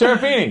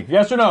 Serafini,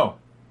 yes or no?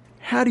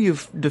 How do you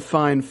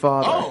define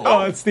father?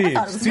 Oh, it's Steve.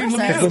 Is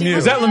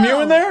that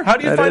Lemieux in there? How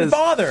do you define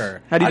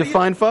father? How do you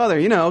define father?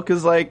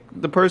 Because like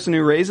the person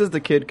who raises the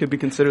kid could be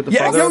considered the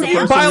father. Yeah,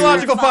 your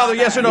biological father,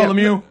 yes or no,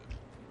 Lemieux?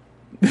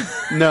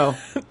 No.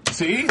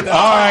 See? That's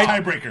all right.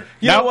 Tiebreaker.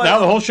 Now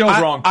the whole show's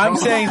wrong. I'm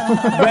saying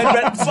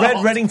Red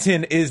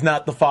Reddington is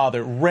not the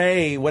father.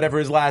 Ray, whatever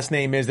his last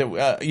name is,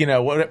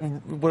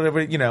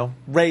 whatever,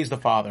 Ray's the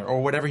father,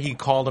 or whatever he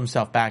called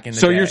himself back in the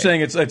day. So you're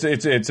saying it's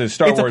a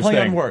Star Wars play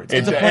thing. on words.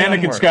 It's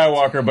Anakin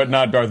Skywalker, but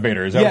not Darth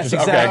Vader. Is that yes, what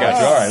you're exactly. Okay, I got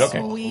you. All right,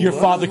 okay. Sweet Your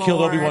father Lord.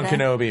 killed Obi-Wan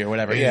Kenobi or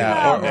whatever.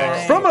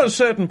 Yeah. From a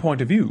certain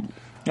point of view.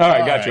 All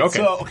right, got you.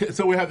 Okay.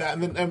 So we have that,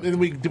 and then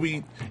we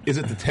is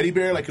it the teddy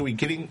bear? Like, are we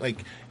getting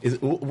is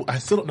it? I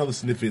still don't know the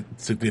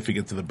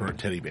significance of the burnt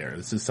teddy bear.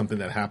 This is something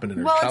that happened in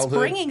her childhood. It's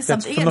bringing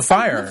something from the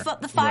fire.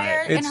 The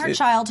fire in her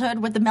childhood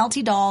with the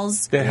melty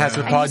dolls. That has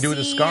to probably do with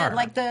the scar.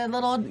 Like the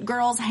little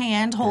girl's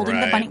hand holding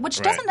the bunny, which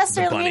doesn't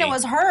necessarily mean it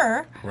was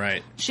her.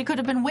 Right. She could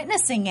have been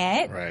witnessing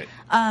it. Right.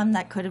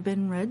 That could have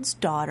been Red's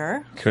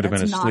daughter. Could have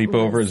been a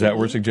sleepover. Is that what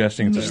we're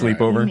suggesting? It's a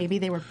sleepover. Maybe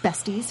they were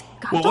besties.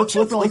 God, Well, don't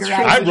you roll your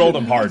eyes. I rolled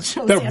them hard.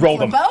 They're rolled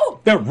them.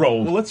 They're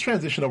rolled. Well, let's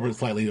transition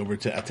slightly over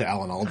to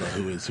Alan Alda,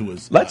 who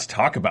was. Let's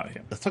talk about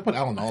him. Let's talk about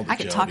Alan Alda. I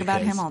could talk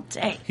about him all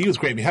day. He was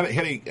great. He had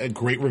a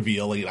great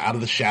reveal, out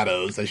of the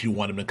shadows as you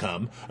want him to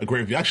come. A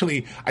great reveal.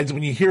 Actually,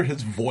 when you hear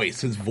his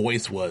voice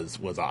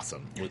was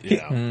awesome.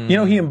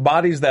 He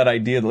embodies that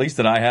idea, at least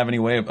that I have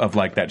anyway, of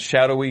like that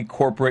shadowy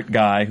corporate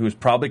guy who's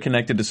probably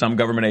connected to some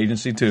government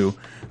agency too,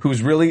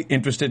 who's really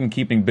interested in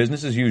keeping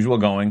business as usual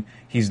going.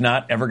 He's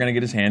not ever going to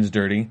get his hands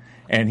dirty,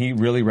 and he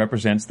really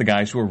represents the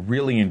guys who are really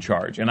really in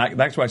charge. And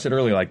that's why I said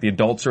earlier, like, the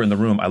adults are in the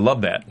room. I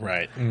love that.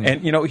 Right.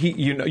 And, you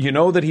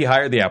know that he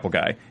hired the Apple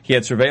guy. He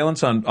had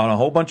surveillance on a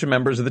whole bunch of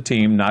members of the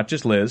team, not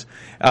just Liz.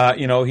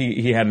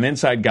 He had an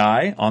inside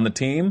guy on the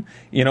team.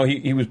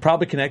 He was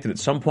probably connected at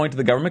some point to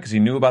the government because he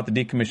knew about the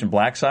decommissioned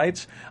black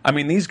sites. I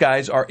mean, these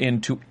guys are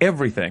into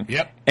everything.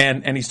 Yep.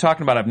 And he's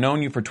talking about, I've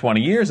known you for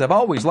 20 years. I've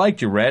always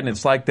liked you, Red. And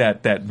it's like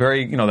that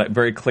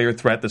very clear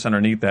threat that's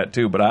underneath that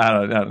too. But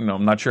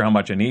I'm not sure how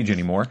much I need you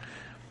anymore.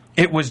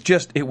 It was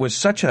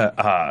such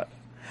a.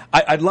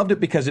 I loved it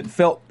because it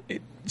felt.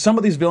 Some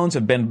of these villains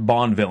have been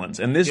Bond villains,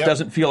 and this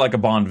doesn't feel like a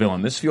Bond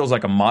villain. This feels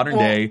like a modern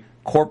day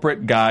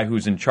corporate guy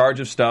who's in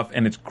charge of stuff,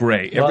 and it's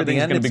great.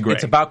 Everything's going to be great.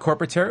 It's about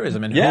corporate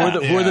terrorism, and who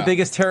are the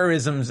biggest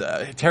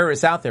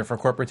terrorists out there for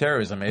corporate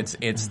terrorism?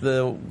 It's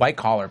the white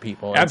collar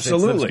people.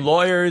 Absolutely, it's the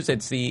lawyers.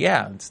 It's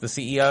the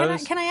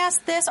CEOs. Can I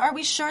ask this? Are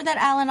we sure that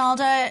Alan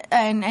Alda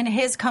and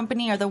his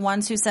company are the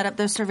ones who set up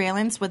the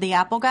surveillance with the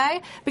Apple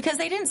guy? Because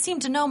they didn't seem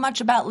to know much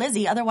about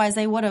Lizzie. Otherwise,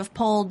 they would have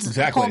pulled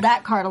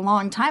that card a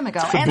long time ago.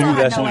 Anslo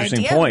had no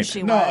idea who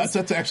she was.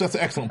 That's an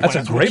excellent point.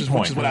 That's a great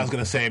point. Which is what I was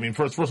going to say. I mean,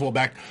 first of all,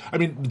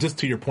 just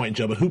to your point,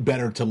 Joe, but who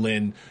better to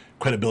lend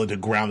credibility to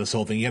ground this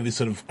whole thing? You have these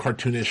sort of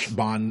cartoonish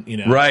Bond,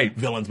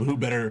 villains, but who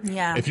better?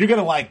 Yeah. If you're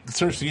going to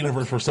search the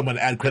universe for someone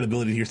to add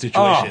credibility to your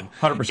situation,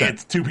 100%.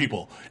 It's two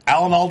people: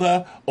 Alan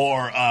Alda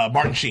or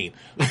Martin Sheen.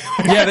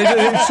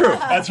 It's true.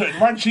 That's right.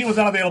 Martin Sheen was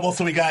not available,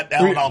 so we got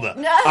Alan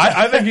Alda.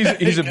 I think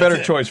he's a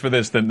better choice for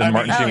this than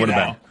Martin Sheen would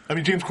have been. I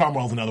mean, James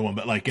Cromwell's another one,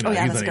 but he's on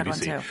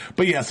ABC. Too.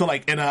 But yeah, so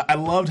I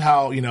loved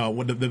how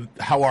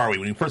how are we?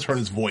 When you first heard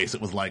his voice,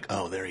 it was like,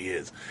 oh, there he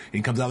is.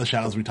 He comes out of the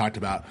shadows we talked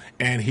about,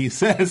 and he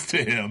says to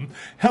him,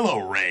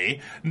 "Hello, Ray.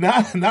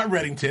 Not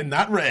Reddington,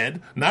 not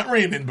Red, not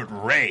Raymond, but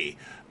Ray."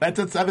 I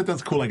think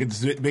that's cool.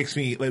 It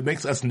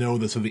makes us know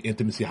the sort of the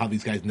intimacy, how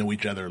these guys know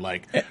each other.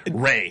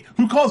 Ray,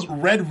 who calls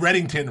Red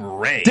Reddington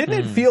Ray? Didn't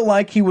it feel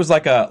like he was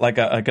like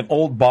an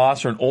old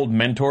boss or an old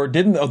mentor?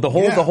 Didn't the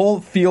whole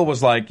feel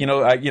was like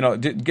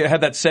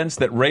had that sense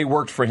that Ray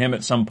worked for him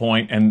at some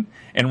point, and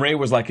Ray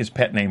was like his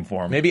pet name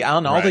for him. Maybe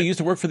Alan Alda used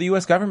to work for the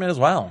U.S. government as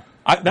well.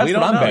 That's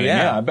what I'm betting.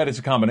 Yeah, I bet it's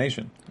a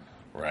combination.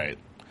 Right.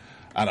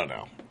 I don't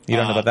know. You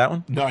don't know about that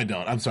one? No, I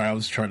don't. I'm sorry. I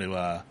was trying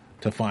to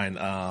find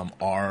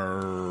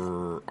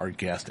our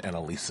guest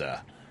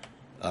Annalisa.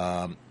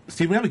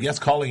 Steve, we have a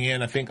guest calling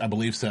in. I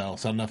believe so.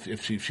 So I don't know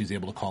if she's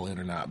able to call in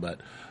or not, but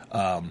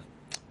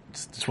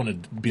just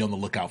want to be on the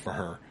lookout for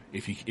her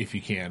if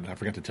you can. I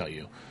forgot to tell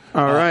you.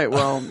 All right.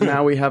 Well,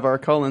 now we have our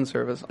call-in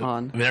service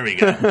on. There we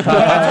go.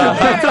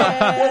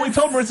 Well, we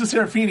told Marissa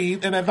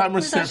Serafini, and I thought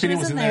Marissa Serafini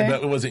was in there,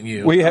 but it wasn't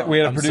you. We had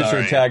a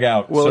producer tag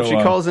out. Well, if she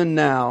calls in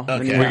now,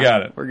 okay. We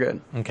got it. We're good.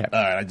 Okay. All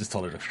right. I just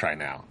told her to try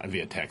now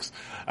via text.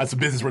 That's a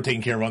business we're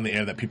taking care of on the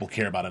air that people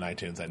care about on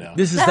iTunes. I know.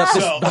 This is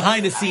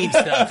behind the scenes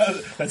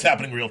stuff that's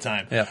happening real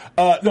time. Yeah.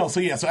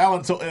 So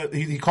Alan.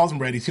 He calls him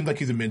Red. He seems like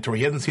he's a mentor.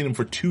 He hasn't seen him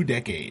for 2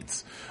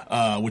 decades,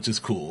 which is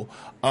cool.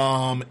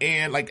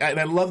 And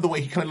I love the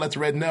way he kind of lets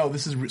Red know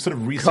this is sort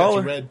of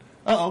resets Red.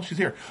 She's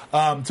here.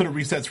 Sort of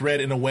resets Red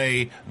in a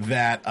way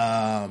that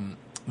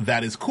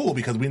that is cool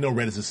because we know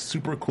Red is a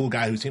super cool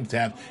guy who seems to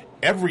have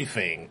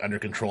everything under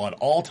control at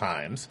all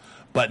times.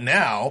 But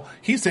now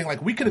he's saying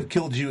we could have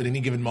killed you at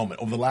any given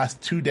moment over the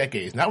last 2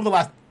 decades, not over the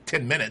last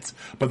 10 minutes,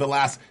 but the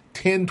last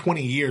 10,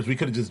 20 years, we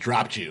could have just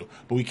dropped you,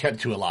 but we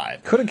kept you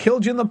alive. Could have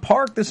killed you in the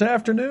park this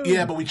afternoon.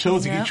 Yeah, but we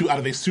chose to get you out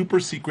of a super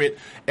secret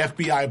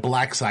FBI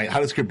black site, how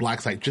to secret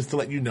black site, just to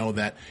let you know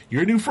that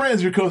your new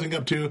friends you're cozying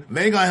up to,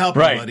 they ain't gonna help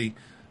you, buddy.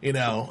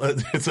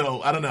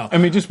 So I don't know. I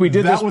mean, we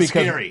did this because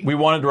scary. We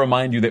wanted to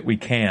remind you that we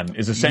can,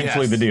 is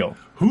essentially the deal.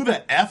 Who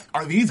the F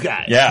are these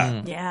guys?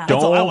 Yeah. Yeah.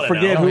 Don't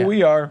forget who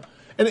we are.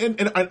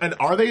 And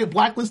are they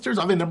blacklisters?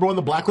 Are they number one on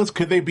the blacklist?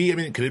 Could they be? I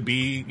mean, could it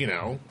be?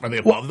 Are they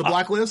above the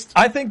blacklist?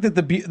 I think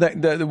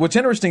that what's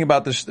interesting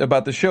about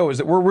the show is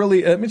that we're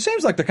really. It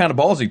seems like they're kind of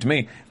ballsy to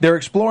me. They're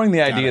exploring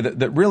the idea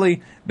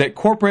that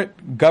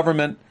corporate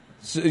government.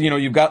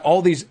 You've got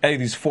all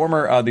these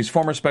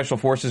former special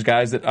forces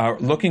guys that are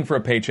looking for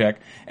a paycheck,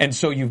 and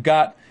so you've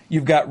got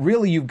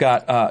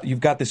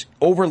this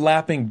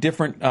overlapping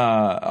different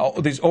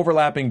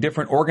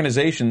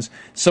organizations,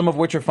 some of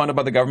which are funded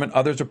by the government,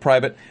 others are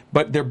private,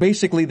 but they're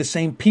basically the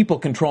same people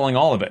controlling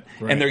all of it,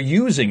 and they're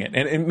using it,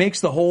 and it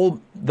makes the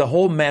whole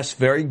mess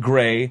very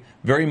gray,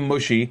 very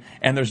mushy,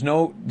 and there's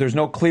no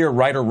clear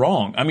right or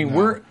wrong. I mean,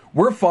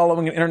 we're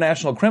following an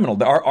international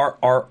criminal.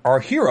 Our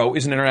hero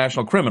is an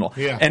international criminal,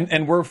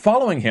 and we're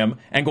following him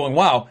and going,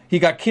 wow, he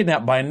got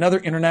kidnapped by another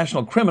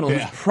international criminal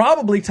who's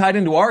probably tied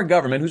into our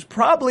government, who's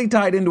probably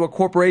tied into a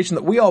corporation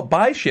that we all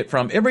buy shit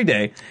from every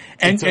day.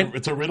 And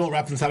it's a riddle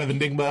wrapped inside of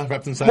Enigma,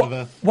 wrapped inside of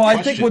a question.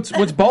 I think what's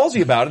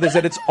ballsy about it is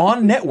that it's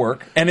on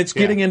network and it's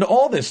getting into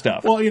all this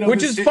stuff,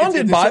 which is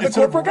funded by the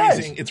corporate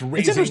guys.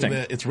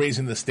 It's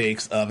raising the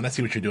stakes of, and I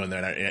see what you're doing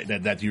there.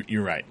 That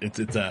you're right.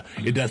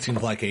 It does seem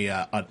like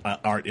a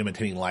art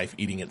imitating life,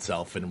 eating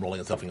itself, and rolling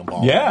itself in a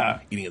ball. Yeah.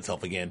 And eating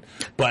itself again.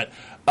 But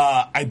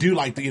I do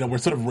like that, we're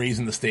sort of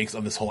raising the stakes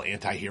of this whole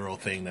anti-hero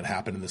thing that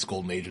happened in this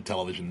golden age of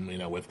television,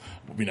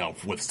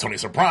 with Tony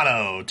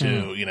Soprano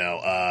to,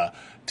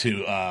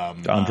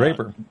 Don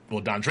Draper.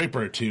 Don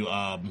Draper to,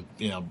 why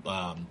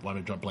am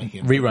I jump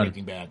blanking? Rerun.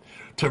 Breaking Bad.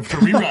 To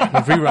rerun.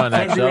 Rerun,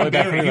 actually.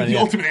 The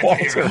ultimate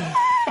anti-hero.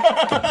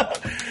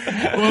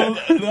 Well,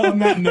 on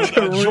that note,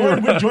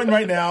 we're joined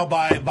right now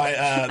by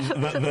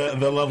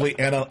the lovely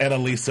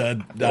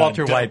Annalisa.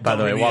 Walter White, by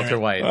the way. Walter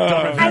White.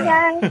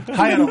 Hi, guys.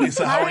 Hi,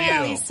 Annalisa. How are you?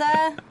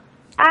 Annalisa.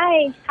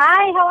 Hi.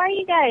 How are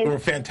you guys? We're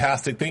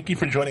fantastic. Thank you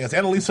for joining us.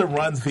 Annalisa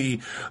runs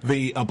the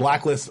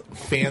Blacklist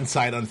fan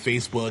site on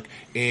Facebook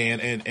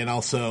and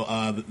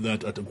also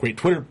the great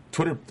Twitter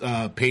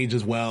page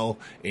as well.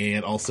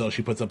 And also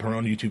she puts up her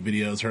own YouTube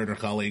videos. Her and her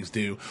colleagues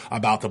do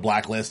about the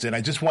Blacklist. And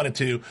I just wanted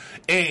to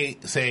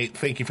say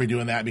thank you for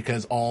doing that,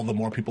 because all the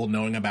more people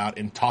knowing about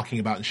and talking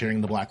about and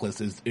sharing the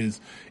Blacklist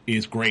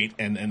is great.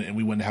 And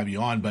we wanted to have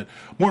you on. But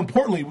more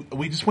importantly,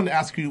 we just want to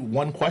ask you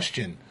one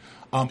question.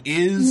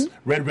 Is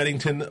Red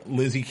Reddington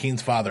Lizzie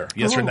Keene's father?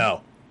 Yes or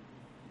no?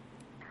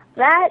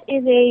 That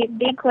is a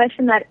big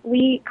question that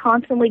we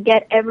constantly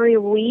get every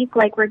week.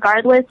 Like,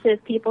 regardless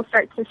if people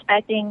start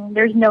suspecting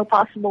there's no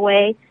possible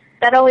way,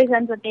 that always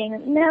ends up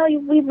being, no,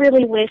 we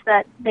really wish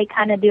that they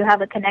kind of do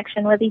have a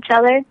connection with each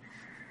other.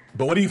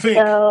 But what do you think?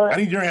 So, I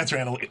need your answer,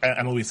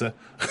 Annalisa.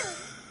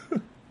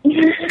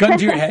 Gun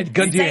to your head.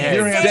 Gun to your head.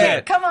 Your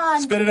answer. Come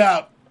on. Spit it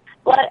out.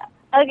 But,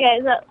 okay,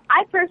 so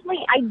I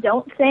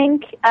don't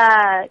think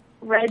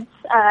Red's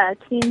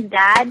Keene's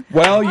dad.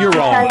 Well, you're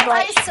wrong.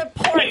 I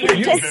support your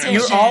decision.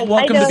 You're all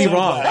welcome to be so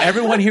wrong. glad.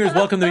 Everyone here is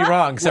welcome to be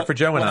wrong, except for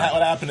Joe and I.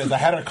 What happened is I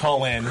had her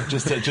call in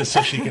just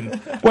so she can.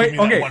 Wait.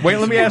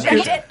 Let me ask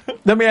you.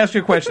 Let me ask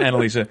you a question,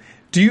 Annalisa.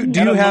 Do you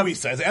have?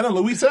 Luisa. Is it Anna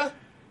Luisa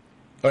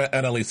or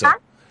Annalisa? Huh?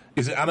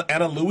 Is it Anna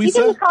You Luisa?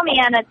 can just call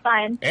me Anna. It's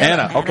fine.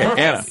 Anna. Okay, Perfect.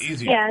 Anna.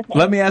 Easier. Yeah.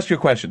 Let me ask you a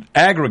question.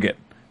 Aggregate.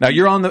 Now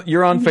you're on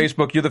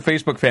Facebook. You're the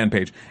Facebook fan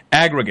page.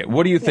 Aggregate.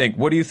 What do you think?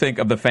 What do you think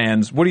of the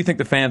fans? What do you think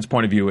the fans'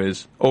 point of view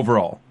is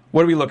overall?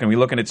 What are we looking? Are we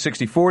looking at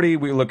 60-40? Are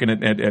we looking at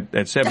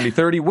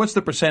 70-30? What's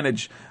the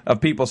percentage of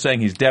people saying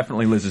he's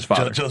definitely Liz's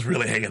father? Joe's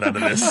really hanging on to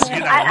this. You're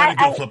not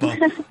going to go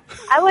flip.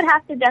 I would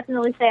have to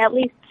definitely say at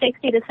least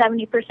 60 to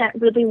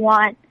 70% really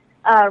want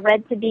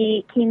Red to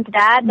be Keene's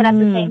dad, but at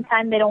the same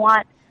time they don't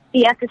want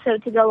the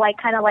episode to go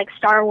kind of like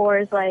Star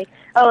Wars, like,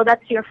 oh,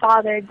 that's your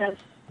father.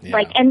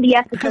 End the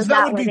episode Because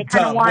that would way. be They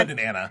kind of dumb, want wouldn't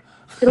it, Anna?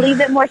 to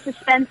leave it more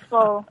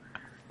suspenseful.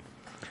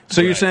 So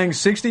you're saying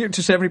 60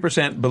 to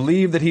 70%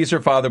 believe that he's her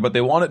father, but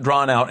they want it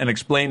drawn out and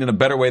explained in a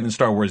better way than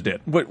Star Wars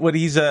did. What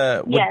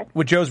Yes.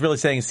 Joe's really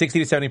saying is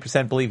 60 to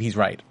 70% believe he's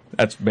right.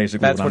 That's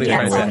basically That's what he's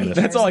I'm trying to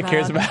say. That's all he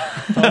cares about.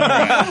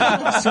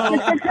 So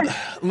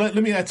let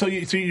me tell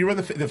you. So you run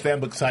the fan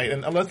book site,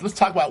 and let's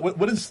talk about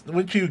what is.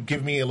 Would you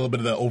give me a little bit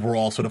of the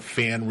overall sort of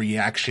fan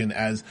reaction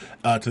as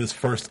to this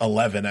first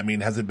 11? I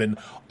mean, has it been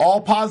all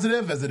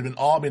positive? Has it been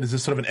all? I mean, is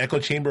this sort of an echo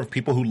chamber of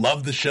people who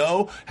love the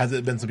show? Has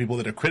it been some people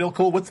that are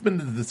critical? What's been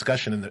the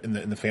discussion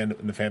in the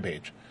fan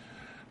page?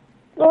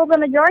 Well, the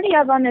majority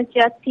of them is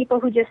just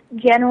people who just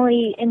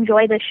generally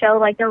enjoy the show,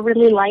 like they're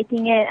really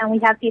liking it. And we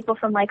have people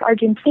from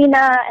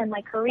Argentina and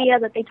Korea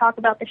that they talk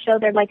about the show.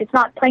 They're it's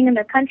not playing in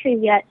their countries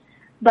yet,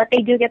 but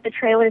they do get the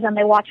trailers and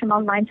they watch them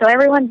online. So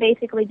everyone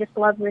basically just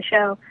loves the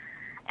show.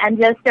 And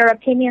just their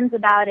opinions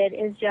about it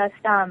is just,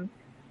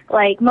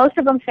 most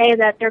of them say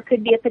that there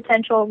could be a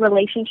potential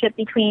relationship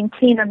between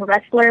Keene and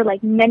Wrestler.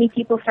 Many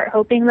people start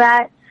hoping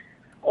that.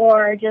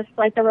 Or just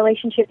the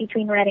relationship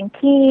between Red and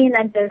Keene,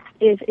 and just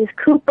is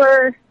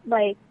Cooper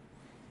a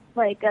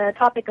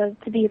topic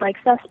of to be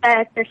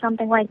suspect or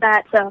something like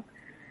that. So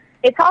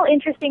it's all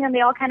interesting, and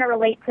they all kind of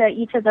relate to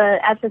each of the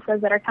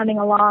episodes that are coming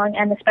along.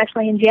 And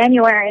especially in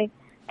January,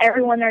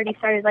 everyone already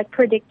started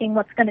predicting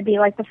what's going to be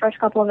the first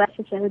couple of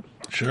episodes.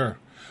 Sure.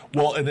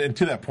 Well, and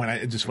to that point,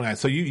 I just want to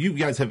ask, so you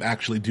guys have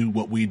actually do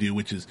what we do,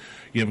 which is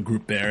you have a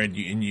group there and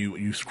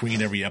you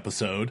screen every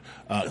episode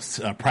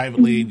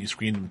privately, and you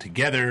screen them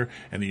together,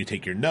 and then you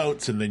take your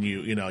notes, and then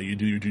you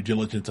do your due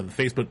diligence on the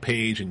Facebook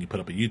page, and you put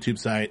up a YouTube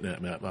site,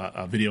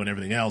 a video, and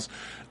everything else.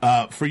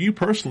 For you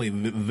personally,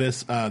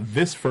 this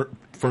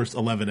first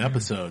 11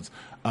 episodes,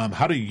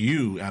 how do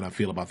you, Anna,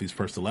 feel about these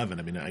first 11?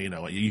 I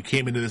mean, you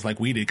came into this like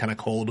we did, kind of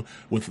cold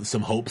with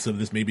some hopes of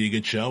this may be a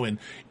good show. And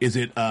is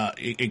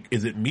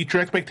it meet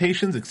your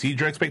expectations, exceed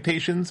your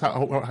expectations?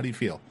 How do you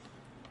feel?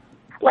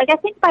 I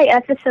think by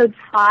episode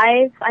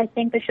 5, I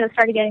think the show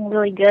started getting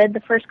really good.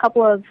 The first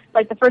couple of,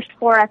 the first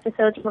 4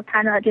 episodes were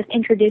kind of just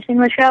introducing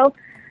the show.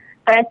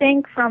 But I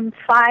think from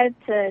 5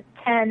 to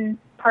 10,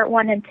 part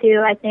 1 and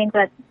 2, I think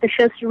that the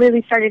show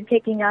really started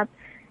picking up.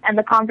 And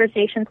the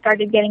conversation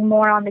started getting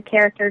more on the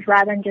characters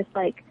rather than just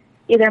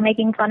either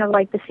making fun of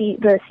the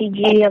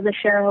CG of the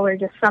show or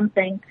just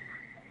something.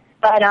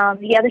 But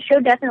the show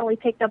definitely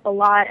picked up a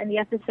lot, and the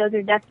episodes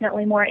are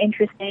definitely more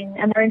interesting,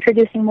 and they're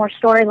introducing more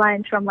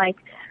storylines from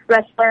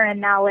Wrestler and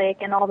Malik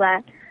and all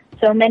that.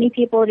 So many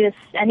people just,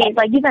 and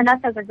like even us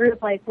as a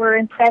group, like we're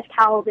impressed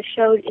how the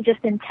show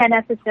just in 10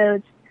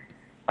 episodes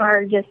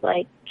are just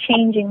like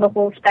changing the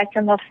whole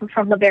spectrum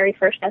from the very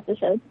first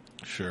episode.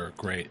 Sure,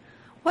 great.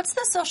 What's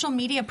the social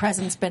media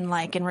presence been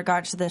like in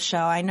regards to this show?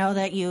 I know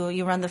that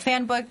you run the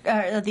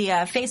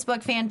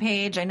Facebook fan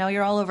page. I know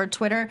you're all over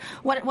Twitter.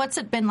 What's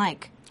it been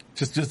like?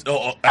 Just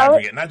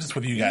aggregate, not just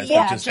with you guys,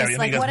 but just everything.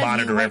 Like, You guys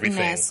monitor everything.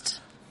 witnessed?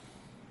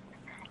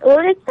 Well,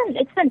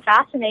 it's been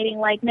fascinating.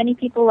 Like many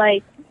people,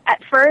 like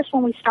at first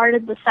when we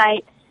started the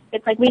site,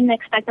 it's like we didn't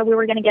expect that we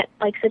were going to get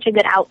like such a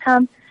good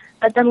outcome.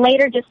 But then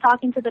later, just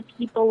talking to the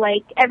people,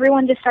 like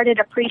everyone just started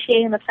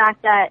appreciating the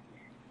fact that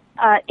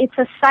it's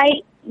a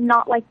site,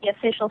 not like the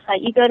official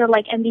site. You go to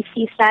like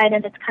NBC site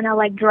and it's kind of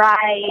like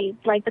dry.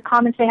 Like the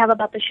comments they have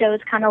about the show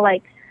is kind of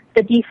like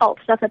the default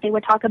stuff that they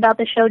would talk about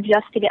the show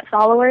just to get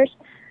followers.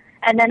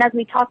 And then as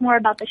we talk more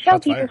about the show,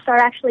 people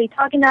start actually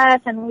talking to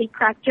us and we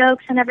crack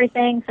jokes and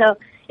everything. So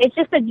it's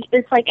just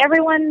it's like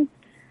everyone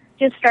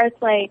just starts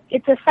like,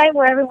 it's a site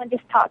where everyone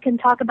just can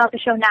talk about the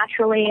show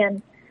naturally,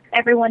 and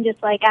everyone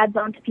just like adds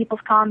on to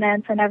people's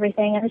comments and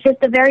everything. And it's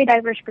just a very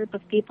diverse group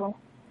of people.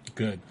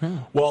 Good.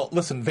 Well,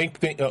 listen,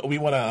 we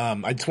want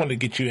to. I just wanted to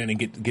get you in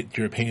and get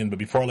your opinion, but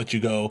before I let you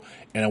go,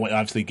 and I want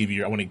obviously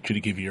I want you to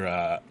give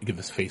give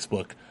this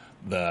Facebook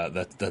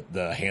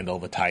the handle,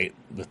 the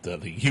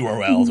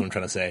URLs. What I'm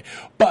trying to say,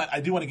 but I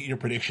do want to get your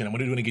prediction. I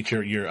want to get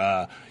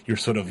your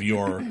sort of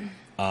your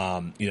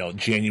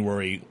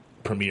January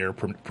premiere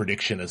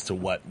prediction as to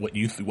what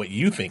you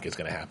think is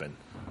going to happen.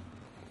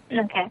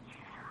 Okay,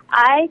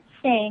 I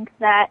think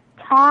that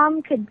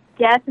Tom could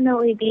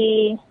definitely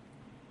be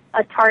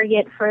a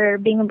target for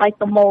being like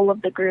the mole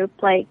of the group.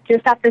 Like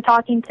just after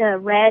talking to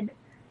Red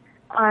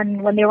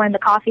when they were in the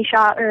coffee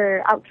shop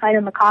or outside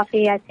in the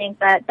coffee, I think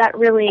that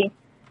really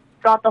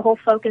brought the whole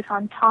focus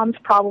on Tom's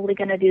probably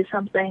going to do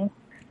something.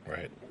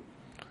 Right.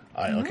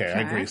 Okay,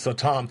 I agree. So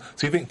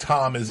you think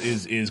Tom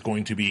is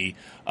going to be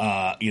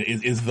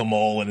is the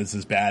mole and is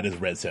as bad as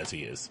Red says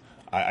he is?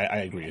 I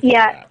agree with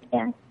that.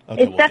 Yeah.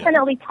 Okay, it's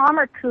definitely Tom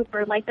or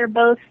Cooper. Like, they're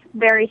both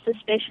very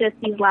suspicious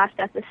these last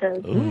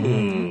episodes.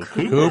 Ooh,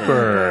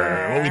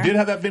 Cooper. Well, we did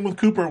have that thing with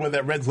Cooper when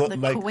that Red's like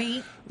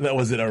Kuwait. That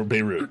was it, or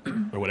Beirut,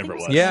 or whatever it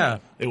was. Yeah.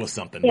 It was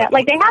something. Yeah,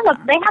 like they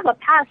have a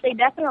past. They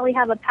definitely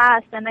have a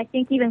past, and I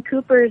think even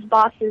Cooper's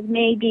bosses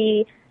may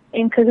be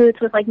in cahoots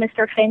with like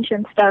Mr. Finch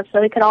and stuff,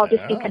 so it could all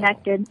just be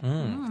connected.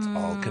 It's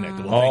all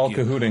connected. Well, all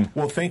cahooting.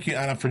 Well, thank you,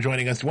 Anna, for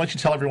joining us. Why don't you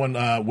tell everyone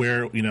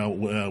where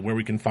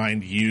we can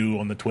find you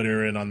on the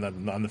Twitter and on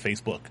the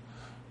Facebook?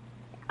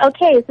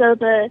 Okay, so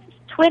the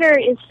Twitter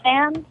is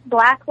Fans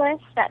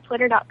Blacklist at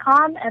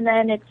twitter.com, and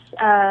then it's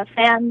the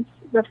Fans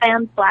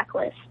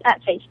Blacklist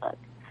at Facebook.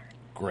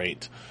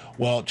 Great.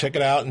 Well, check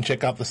it out and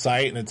check out the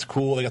site, and it's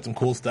cool. They got some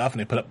cool stuff, and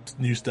they put up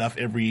new stuff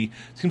every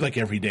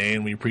day,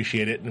 and we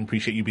appreciate it and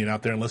appreciate you being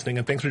out there and listening,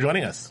 and thanks for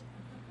joining us.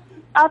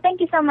 Oh,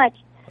 thank you so much.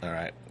 All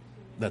right.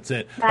 That's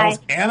it. Bye. That was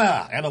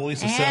Anna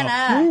Luisa.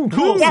 Anna.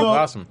 Cool. Yeah. So,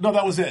 Awesome. No,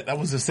 that was it. That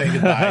was just saying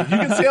goodbye. You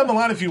can stay on the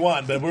line if you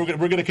want, but we're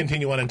going to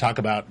continue on and talk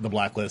about the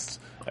Blacklist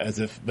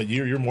but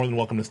you're more than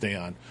welcome to stay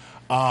on.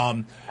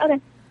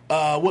 Okay.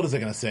 What was I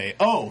going to say?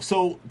 Oh,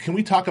 so can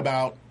we talk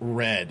about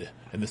Red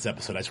in this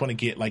episode? I just want to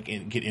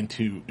get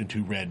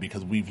into Red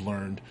because we've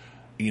learned,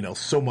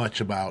 so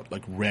much about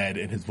like Red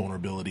and his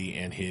vulnerability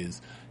and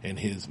his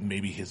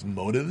maybe his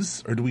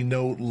motives. Or do we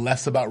know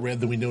less about Red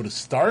than we know to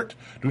start?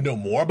 Do we know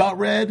more about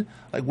Red?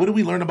 Like, what do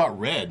we learn about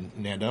Red,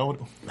 Nando?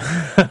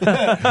 What do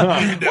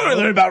we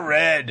learn about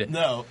Red?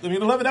 No,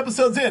 11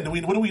 episodes in.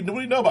 What do we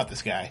know about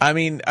this guy? I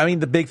mean,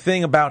 the big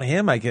thing about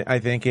him, I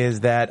think,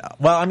 is that,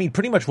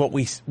 pretty much what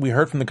we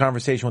heard from the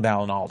conversation with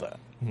Alan Alda.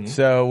 Mm-hmm.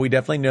 So we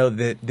definitely know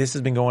that this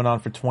has been going on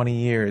for 20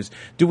 years.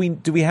 Do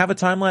we have a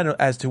timeline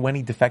as to when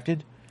he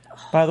defected?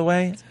 By the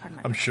way,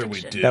 I'm sure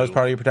we do. That was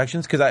part of your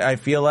protections, because I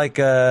feel like,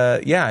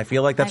 I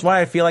feel like that's why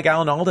I feel like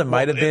Alan Alda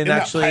might have been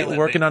actually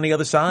working on the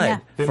other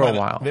side for a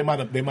while. They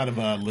might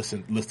have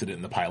listed it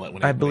in the pilot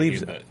when I believe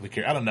so.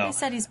 I don't know. He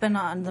said he's been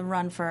on the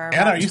run for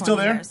Anna, are you still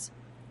there? Years.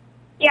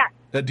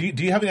 Yeah. Do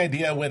you have any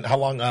idea how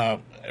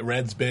long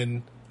Red's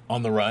been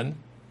on the run?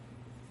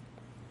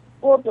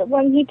 Well,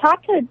 when he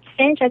talked to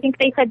Finch, I think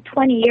they said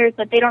 20 years,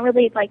 but they don't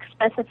really like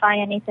specify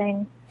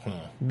anything.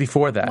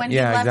 Before that, when he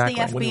left the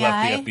FBI. When he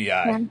left the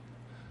FBI.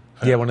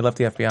 Yeah, when he left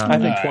the FBI. I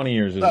think 20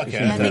 years is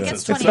okay. I think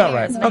it's 20 it's about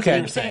years. right.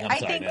 Okay. I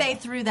think they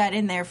threw that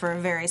in there for a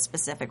very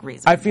specific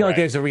reason. I feel like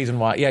there's a reason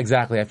why. Yeah,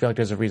 exactly. I feel like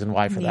there's a reason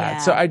why for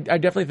that. So I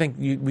definitely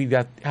think we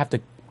have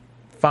to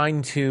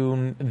fine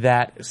tune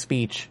that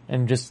speech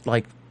and just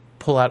like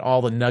pull out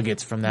all the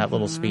nuggets from that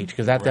little speech,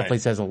 because that definitely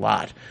says a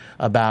lot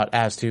about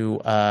as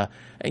to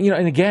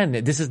and again,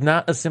 this is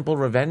not a simple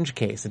revenge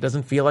case. It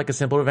doesn't feel like a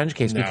simple revenge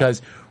case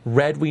because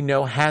Red, we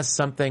know, has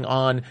something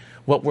on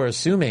what we're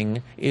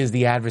assuming is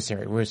the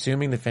adversary. We're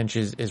assuming that Finch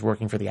is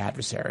working for the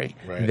adversary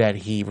that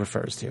he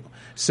refers to.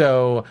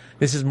 So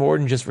this is more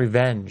than just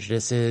revenge.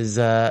 This is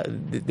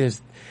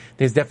there's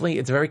definitely,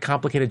 it's a very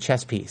complicated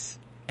chess piece,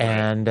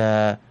 and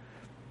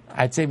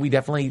I'd say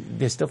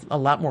there's still a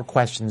lot more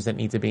questions that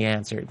need to be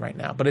answered right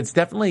now. But it's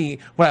definitely,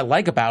 what I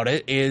like about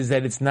it is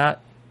that it's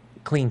not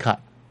clean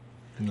cut.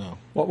 No.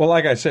 Well,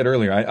 like I said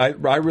earlier,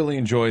 I really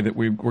enjoy that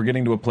we're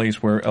getting to a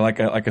place where, like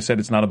I said,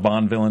 it's not a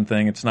Bond villain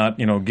thing. It's not,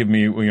 give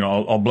me,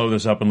 I'll blow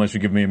this up unless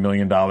you give me $1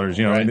 million.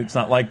 Right. And it's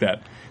not like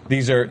that.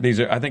 These are.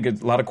 I think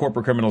it's a lot of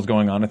corporate criminals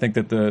going on. I think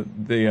that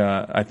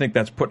I think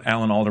that's what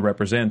Alan Alda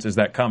represents, is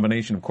that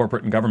combination of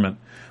corporate and government,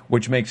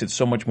 which makes it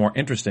so much more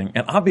interesting.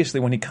 And obviously,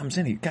 when he comes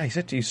in,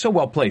 he's so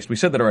well placed. We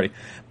said that already,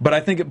 but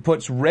I think it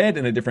puts Red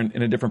in a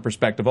different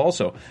perspective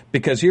also,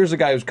 because here's a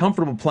guy who's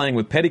comfortable playing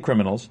with petty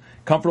criminals,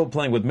 comfortable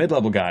playing with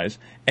mid-level guys,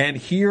 and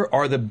here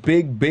are the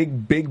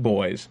big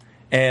boys.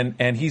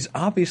 And he's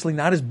obviously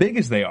not as big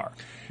as they are.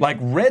 Like,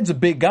 Red's a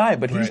big guy,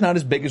 but he's not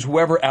as big as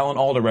whoever Alan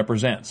Alda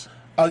represents.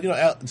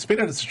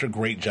 Spader did such a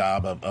great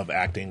job of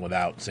acting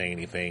without saying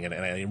anything,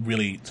 and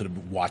really sort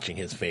of watching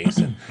his face,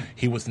 and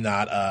he was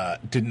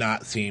did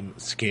not seem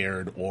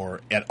scared or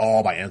at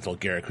all by Anslo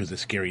Garrick, who's a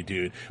scary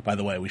dude. By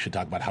the way, we should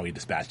talk about how he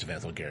dispatched of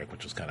Anslo Garrick,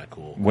 which was kind of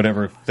cool.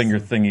 Whatever finger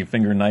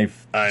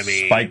knife,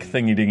 spike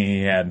thingy dingy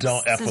he had.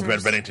 Don't F with Red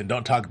Reddington.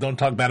 Don't talk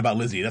bad about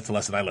Lizzie. That's the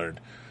lesson I learned.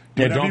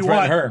 Don't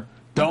threaten her.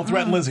 Don't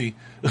threaten Lizzie.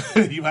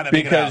 You had to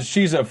make it out. Because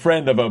she's a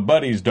friend of a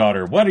buddy's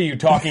daughter. What are you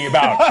talking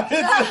about?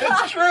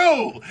 It's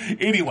true.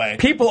 Anyway.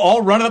 People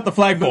all running up the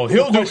flagpole.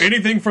 He'll do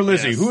anything for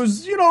Lizzie,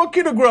 who's, a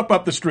kid who grew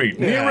up the street.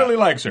 And he really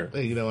likes her.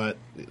 You know what?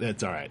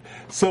 That's all right.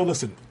 So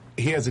listen,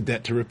 he has a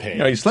debt to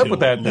repay. He slept with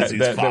that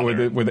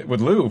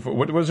with Lou.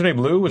 What was her name?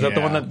 Lou? Was that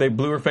the one that they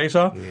blew her face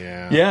off?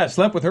 Yeah,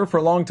 slept with her for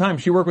a long time.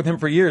 She worked with him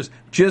for years.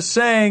 Just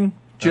saying.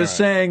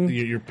 Saying.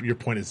 Your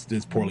point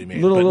is poorly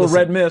made. Little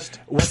red mist.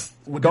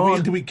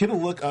 Do we get a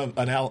look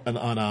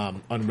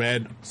on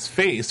Red's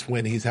face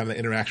when he's having the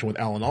interaction with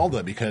Alan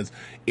Alda? Because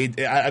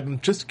I'm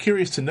just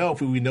curious to know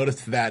if we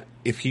noticed that,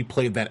 if he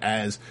played that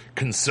as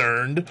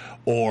concerned,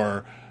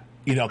 or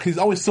because he's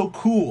always so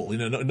cool. Like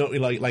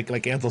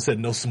Anslo said,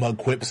 no smug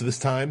quips this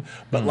time,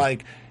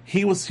 but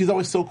he's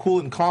always so cool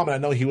and calm. And I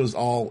know he was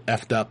all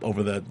effed up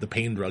over the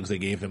pain drugs they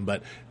gave him,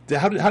 but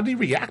how did he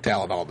react to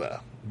Alan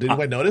Alda? Did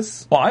anybody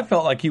notice? Well, I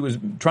felt like he was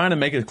trying to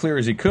make it as clear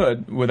as he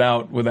could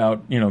without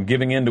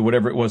giving in to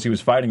whatever it was he was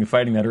fighting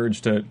that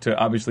urge to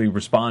obviously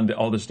respond to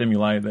all the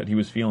stimuli that he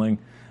was feeling,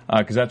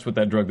 because that's what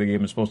that drug they gave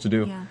him is supposed to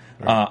do.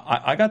 Yeah.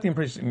 I got the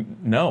impression,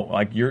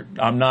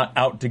 I'm not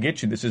out to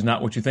get you. This is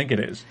not what you think it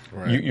is.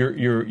 Right.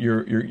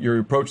 You're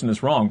approaching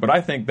this wrong. But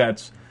I think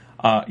that's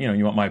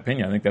you want my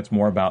opinion. I think that's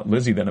more about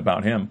Lizzie than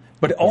about him.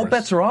 But all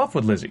bets are off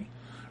with Lizzie.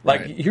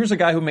 Here's a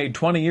guy who made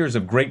 20 years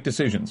of great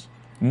decisions.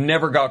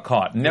 Never got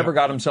caught, never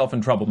got himself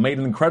in trouble, made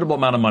an incredible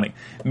amount of money,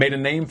 made a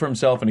name for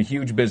himself in a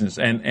huge business,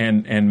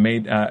 and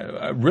made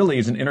really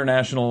is an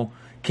international,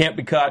 can't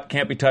be caught,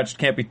 can't be touched,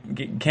 He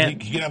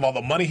can have all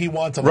the money he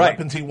wants, all the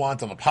weapons he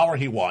wants, all the power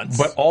he wants.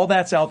 But all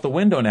that's out the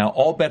window now.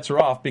 All bets are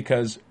off,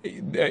 because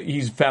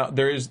he's found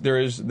there's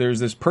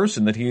this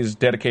person that he has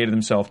dedicated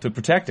himself to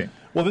protecting.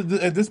 Well,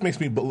 this makes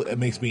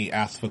me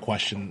ask the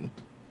question.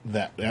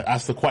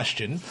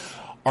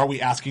 Are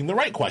we asking the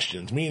right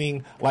questions?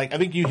 Meaning, I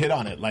think you hit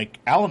on it.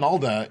 Alan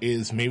Alda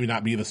is maybe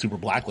not be the super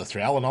blacklister.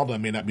 Alan Alda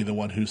may not be the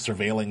one who's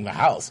surveilling the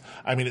house.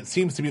 I mean, it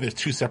seems to me there's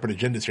two separate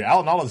agendas here.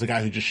 Alan Alda is the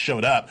guy who just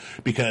showed up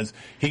because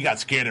he got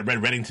scared that Red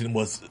Reddington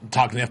was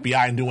talking to the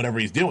FBI and doing whatever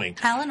he's doing.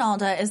 Alan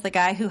Alda is the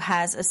guy who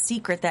has a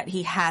secret that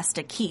he has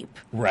to keep.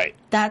 Right.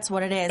 That's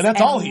what it is. And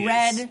that's all he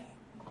Red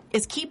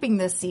is keeping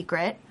this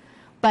secret.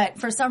 But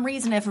for some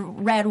reason, if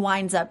Red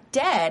winds up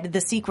dead,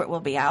 the secret will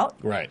be out.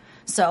 Right.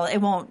 So it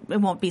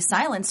won't be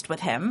silenced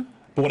with him.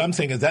 But what I'm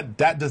saying is that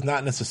does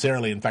not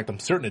necessarily, in fact, I'm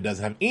certain it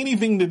doesn't have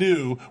anything to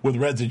do with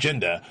Red's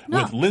agenda,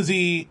 with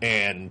Lizzie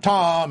and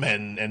Tom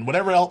and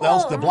whatever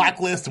else, the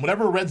Blacklist and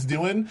whatever Red's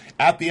doing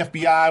at the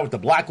FBI with the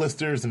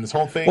blacklisters and this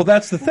whole thing. Well,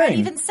 that's the thing. Red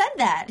even said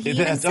that. I don't think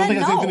it has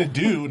anything to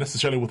do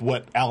necessarily with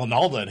what Alan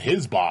Alda and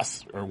his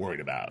boss are worried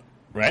about,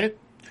 right?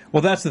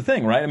 Well, that's the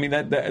thing, right? I mean,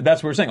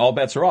 that's what we're saying. All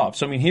bets are off.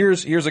 So, I mean,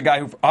 here's a guy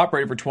who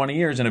operated for 20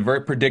 years in a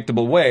very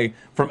predictable way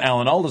from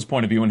Alan Alda's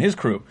point of view and his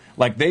crew.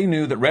 They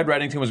knew that Red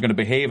Reddington was going to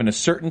behave in a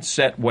certain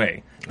set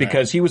way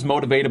because he was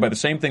motivated by the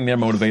same thing they're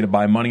motivated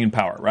by, money and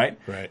power, right?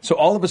 So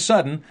all of a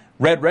sudden,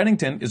 Red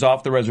Reddington is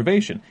off the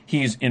reservation.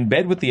 He's in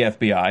bed with the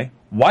FBI.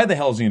 Why the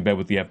hell is he in bed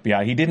with the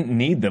FBI? He didn't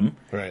need them,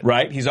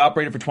 right? He's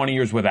operated for 20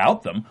 years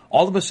without them.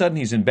 All of a sudden,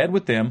 he's in bed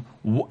with them.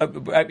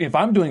 If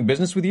I'm doing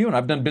business with you, and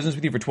I've done business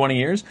with you for 20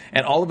 years,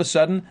 and all of a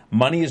sudden,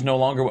 money is no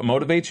longer what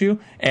motivates you,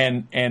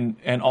 and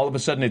all of a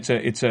sudden,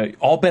 it's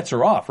all bets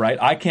are off, right?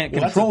 I can't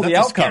control the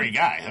outcome, scary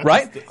guy.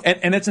 right?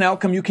 And it's an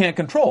outcome you can't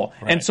control.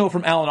 And so,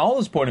 from Alan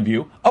Alda's point of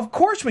view, of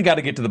course we got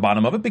to get to the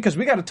bottom of it because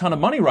we got a ton of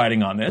money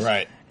riding on this.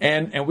 Right.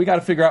 and we got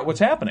to figure out what's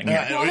happening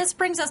here. Well, this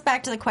brings us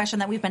back to the question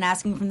that we've been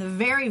asking from the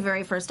very,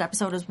 very first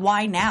episode: is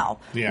why now?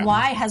 Yeah.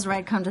 Why has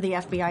Red come to the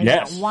FBI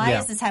Yes. now? Why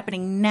is this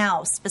happening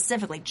now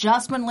specifically?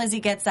 Just when Lizzie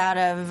gets out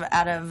of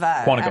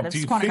Quantico. Do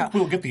you think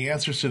we'll get the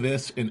answers to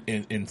this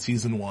in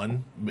season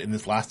 1 in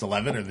this last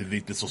 11, or do you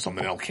think this will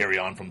something that'll carry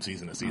on from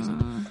season to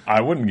season?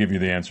 I wouldn't give you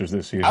the answers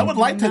this season. I would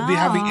like to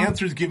have the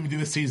answers given to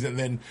this season, and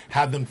then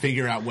have them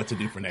figure out what to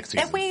do for next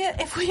season.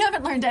 If we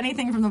haven't learned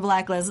anything from the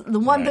Blacklist, the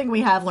one thing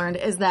we have learned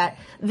is that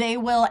they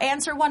will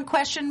answer one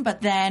question,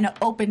 but then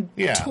open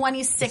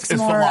 26 it's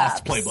more the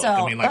Lost up. playbook. So,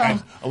 I mean, I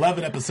have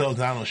 11 episodes,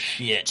 and I don't know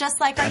shit. just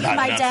like, are you About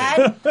my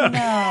nothing. dad? No.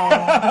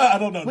 I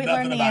don't know We nothing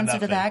learned the about answer to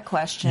nothing. that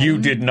question. You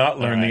did not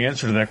learn All right. the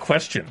answer to that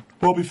question.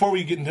 Well, before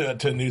we get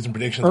into news and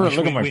predictions,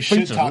 Look at my we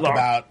should feet, talk Lord.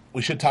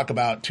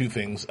 about two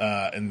things,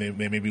 and they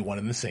may be one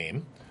and the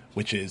same,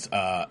 which is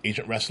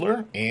Agent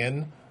Wrestler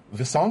and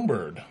the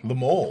Songbird, the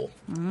mole,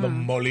 the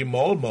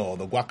molimo,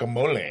 the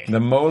guacamole. The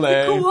mole.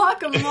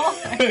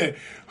 Guacamole.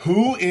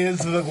 Who is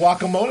the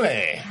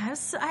guacamole?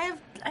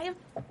 I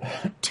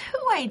have two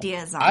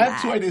ideas on I that.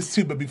 have 2 ideas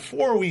too, but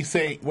before we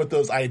say what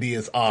those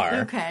ideas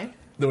are, Okay.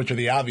 which are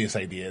the obvious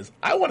ideas,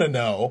 I want to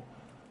know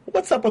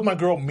what's up with my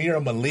girl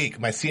Mira Malik,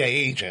 my CIA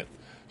agent.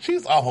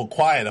 She's awful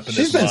quiet up in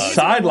She's this been mug.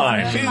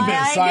 sidelined. She's My been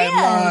ideas.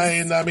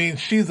 sidelined. I mean,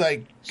 she's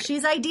like,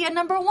 She's idea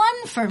number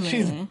one for me.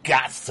 she's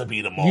got to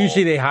be the mole.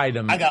 Usually they hide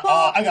them. I got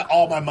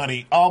all my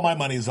money. All my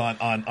money's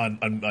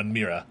on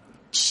Mira.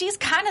 She's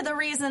kind of the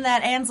reason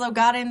that Anslo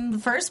got in the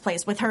first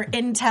place with her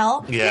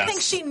intel.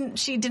 Yes. You think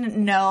she didn't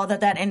know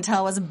that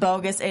intel was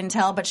bogus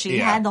intel, but she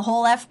Yeah. had the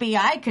whole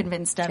FBI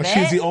convinced of it.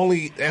 She's the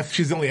only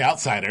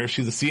outsider.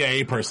 She's a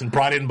CIA person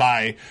brought in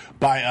by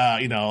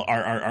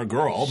our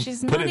girl.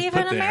 She's put not in-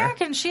 even put there.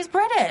 American. She's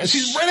British. And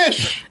she's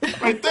British,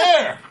 right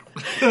there.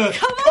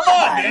 Come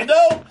on,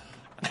 Nando.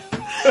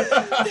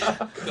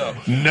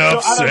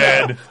 Enough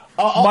said.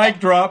 Mic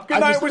drop. Good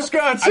night,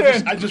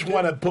 Wisconsin. I just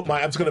want to put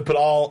I'm just going to put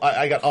all.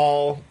 I got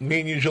all. Me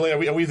and you, Julie.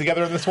 Are we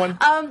together on this one?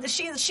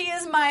 She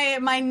is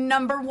my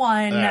number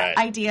one right.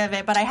 idea of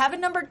it, but I have a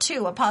number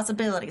two, a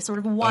possibility, sort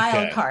of a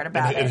wild card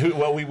about and it. who?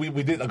 Well, we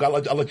did. I'll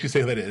let you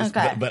say who that is.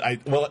 Okay.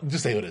 But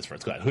just say who it is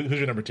first. Go ahead. Who's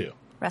your number 2?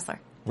 Wrestler.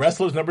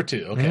 Wrestler's number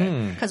 2.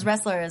 Okay. Because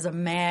Wrestler is a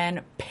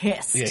man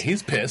pissed. Yeah,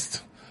 he's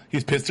pissed.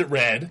 He's pissed at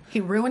Red. He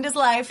ruined his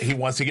life. He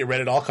wants to get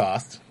Red at all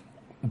costs.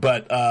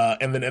 But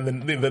and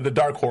then the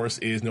dark horse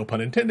is, no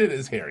pun intended,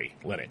 is Harry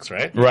Lennox,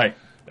 right? Right.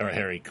 Or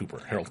Harold Cooper.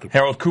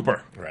 Harold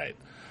Cooper. Right.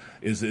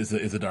 Is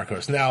a dark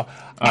horse. Now,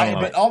 I don't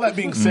know. but all that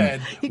being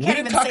said, You we can't didn't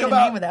even talk say the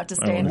about name without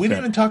disdain. we didn't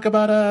even talk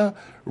about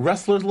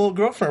Wrestler's little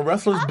girlfriend,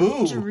 Wrestler's boo.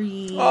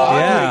 Audrey. She's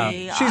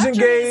Audrey's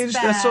engaged.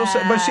 That's so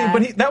sad. bad.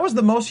 But that was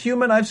the most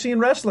human I've seen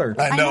Wrestler.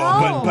 I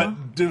know, know.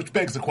 but it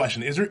begs the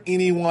question: is there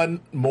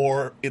anyone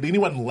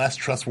less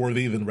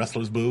trustworthy than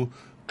Wrestler's boo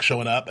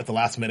showing up at the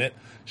last minute?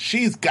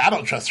 I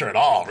don't trust her at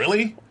all.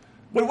 Really?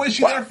 What is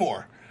she there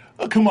for?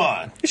 Oh, come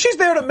on. She's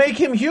there to make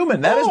him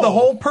human. That is the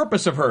whole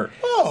purpose of her.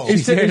 Oh.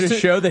 She's there to Is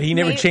show that he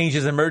never Maybe- changed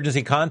his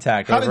emergency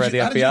contact over at the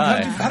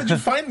FBI. How did you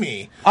find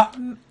me?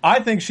 I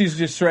think she's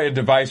just a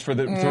device for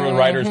the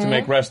writers to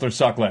make wrestlers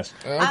suck less.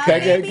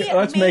 Maybe-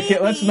 Let's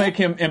make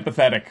him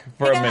empathetic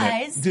for a minute.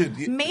 Guys,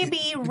 Dude, maybe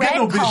you got Red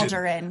no called vision.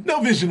 her in.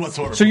 No vision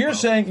whatsoever. So you're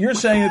saying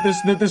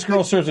that this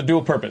girl serves a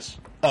dual purpose.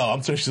 Oh,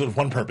 I'm sorry. She serves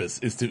one purpose: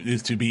 is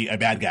to be a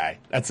bad guy.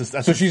 That's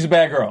So she's a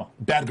bad girl.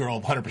 bad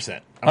girl, 100%.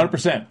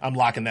 100%. I'm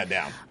locking that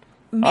down.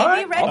 Maybe All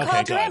right. Red Okay,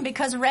 called go her in ahead.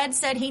 because Red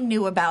said he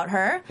knew about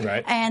her,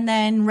 Right. and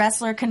then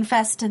Wrestler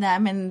confessed to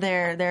them in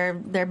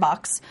their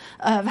box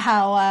of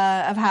how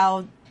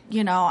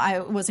I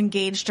was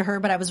engaged to her,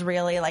 but I was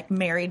really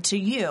married to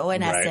you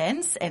in Right.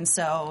 essence, and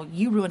so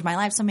you ruined my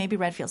life. So maybe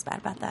Red feels bad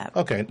about that.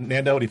 Okay,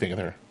 Nando, what do you think of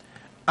her?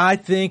 I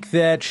think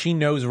that she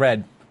knows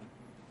Red.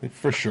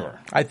 For sure.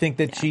 I think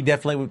that she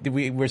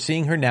definitely we're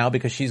seeing her now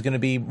because she's going to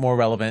be more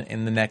relevant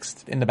in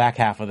the back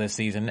half of this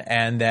season,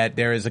 and that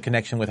there is a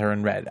connection with her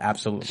and Red.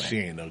 Absolutely. She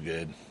ain't no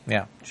good.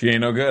 Yeah. She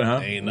ain't no good, huh?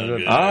 Ain't no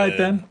good. All right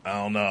then. I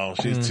don't know.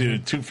 She's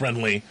too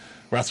friendly.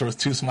 Wrestler was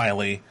too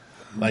smiley.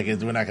 We're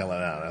not gonna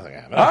let out. I was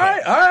like,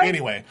 All right.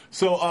 Anyway,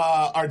 so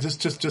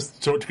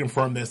just so to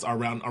confirm this,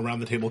 around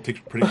the table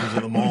predictions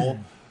of the mole.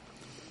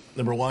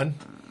 Number 1,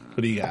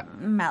 who do you got?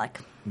 Malik.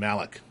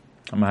 Malik.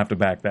 I'm gonna have to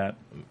back that.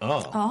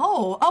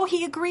 Oh,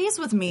 he agrees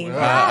with me.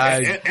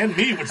 And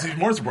me, which is even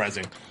more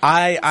surprising.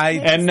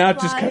 And not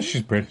just because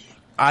she's British.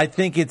 I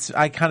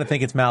kind of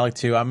think it's Malik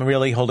too. I'm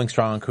really holding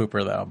strong on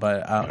Cooper though,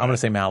 but I'm going to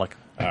say Malik.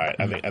 All right,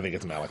 I think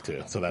it's Malik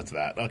too. So that's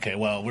that. Okay,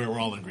 well we're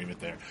all in agreement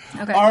there.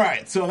 Okay. All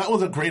right, so that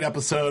was a great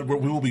episode. We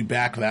will be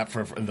back for that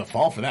for in the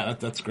fall for that.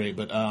 That's great.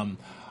 But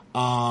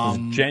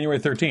January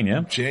 13,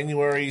 yeah?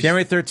 January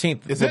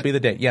 13th Is will it? be the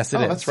date. Yes,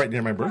 it is. That's right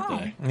near my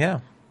birthday. Yeah.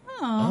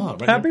 Oh,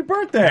 right Happy near-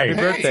 birthday. Happy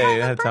birthday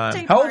ahead of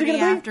time. How old are you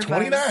gonna be?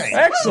 29.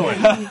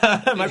 Excellent.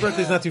 My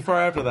birthday's not too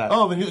far after that.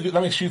 Oh, then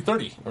that makes you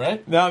 30,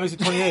 right? No, it makes it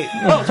 28.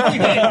 Oh,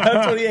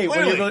 28. 28.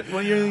 Clearly.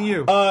 One year than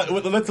you.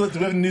 Let's we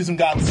have news and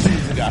gossip.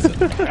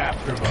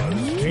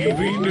 AfterBuzz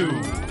TV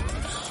News.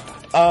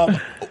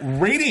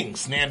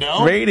 ratings,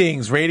 Nando.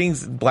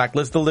 Ratings.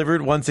 Blacklist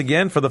delivered once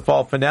again for the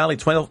fall finale.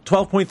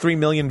 12.3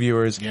 million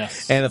viewers.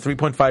 Yes. And a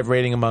 3.5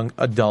 rating among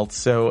adults.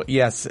 So,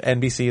 yes,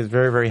 NBC is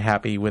very, very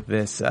happy with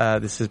this.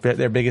 This is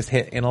their biggest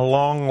hit in a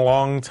long,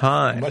 long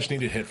time. Much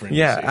needed hit for NBC.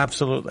 Yeah,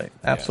 absolutely.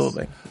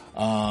 Absolutely. Yes.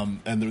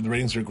 And the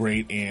ratings are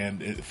great,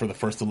 and for the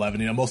first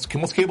 11, most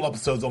cable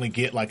episodes only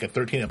get like a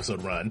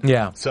 13-episode run.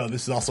 Yeah. So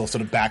this is also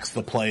sort of backs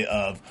the play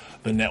of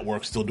the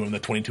network still doing the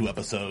 22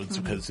 episodes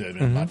because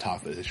about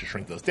talk that they should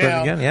shrink those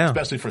down, again, yeah.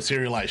 especially for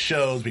serialized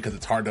shows because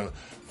it's hard to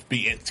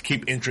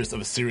keep interest of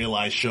a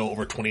serialized show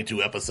over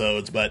 22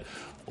 episodes, but.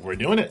 We're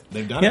doing it.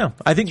 They've done it. Yeah,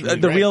 I think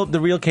really the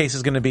real case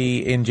is going to be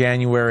in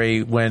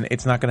January when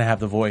it's not going to have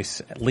the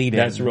voice lead in.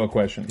 That's the real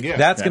question. Yeah.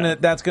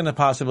 That's gonna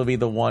possibly be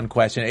the one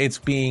question. It's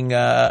being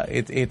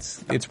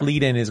its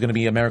lead in is going to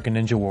be American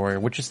Ninja Warrior,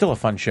 which is still a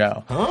fun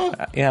show. Huh?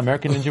 Yeah,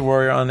 American Ninja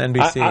Warrior on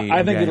NBC.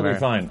 I think it'll January. be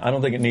fine. I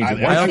don't think it needs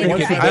it. I don't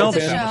think it- I don't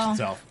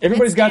think-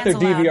 Everybody's It's got their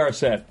cancel DVR out.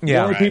 set. Yeah. The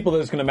only Right. people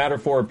that it's going to matter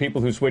for are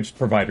people who switched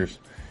providers.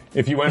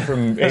 If you went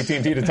from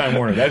AT&T to Time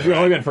Warner, that's the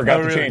only one forgot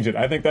to change it.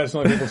 I think that's the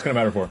only people it's going to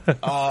matter for.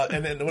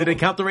 And then Did they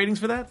count the ratings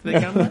for that? Did they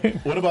count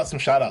that? what about some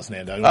shout-outs,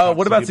 Nando?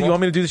 What about you?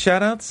 Want me to do the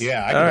shout outs?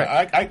 Yeah, All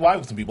right. I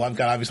have some people. I've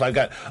got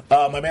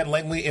my man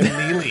Langley and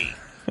Neely.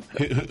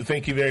 Who,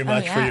 thank you very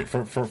much yeah.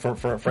 for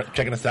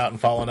checking us out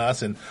and following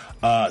us, and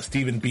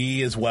Stephen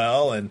B as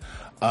well, and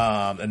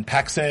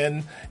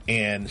Paxson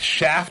and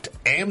Shaft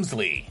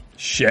Amsley.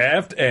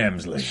 Shaft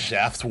Amsley.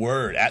 Shaft's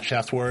Word, at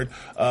Shaft's Word.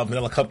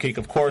 Vanilla Cupcake,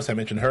 of course. I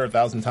mentioned her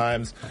 1,000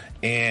 times.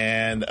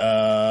 And,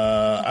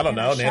 I don't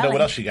know. Nando, what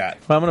else you got?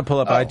 Well, I'm going to pull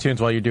up iTunes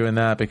while you're doing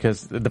that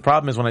because the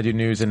problem is when I do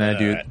news and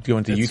I go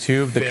into It's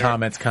YouTube, the fair-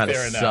 comments kind of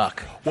fair enough.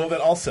 suck. Well,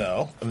 then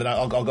also, and then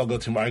I'll go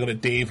to I go to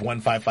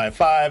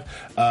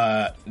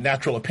Dave1555,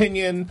 Natural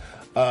Opinion,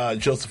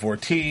 Joseph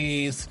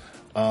Ortiz,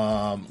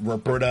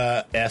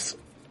 Roberta S.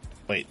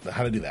 Wait,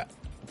 how to do that?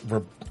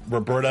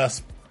 Roberta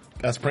S.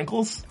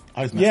 Sprinkles?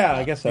 I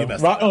guess so. You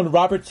messed up.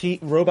 Robot T.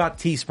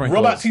 Sprinkles.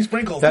 Robot T.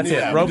 Sprinkles. That's Yeah,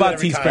 it. we do Robot that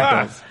every T.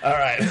 time. Sprinkles. All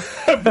right.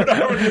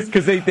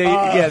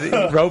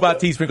 Because Robot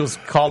T. Sprinkles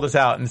called us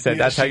out and said,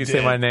 "That's how you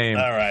say my name."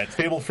 All right.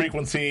 Stable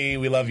Frequency,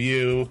 we love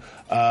you.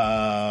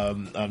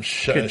 Someone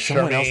else gets to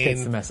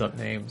Charmaine, mess up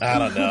names. I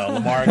don't know.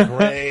 Lamar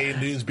Gray,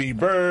 Newsby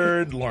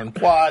Bird, Lauren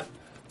Plott.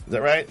 Is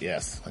that right?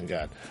 Yes. Thank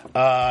God.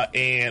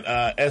 And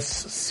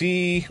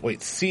C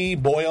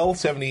Boyle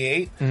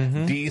 78,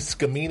 D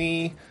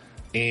Scamini,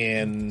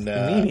 and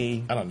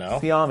I don't know.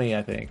 Siami,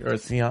 I think, or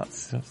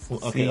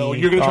Okay. Oh,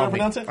 you're going to try to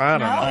pronounce it? I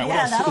don't know. Oh,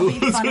 yeah, that'll be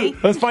funny.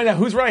 Let's find out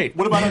who's right.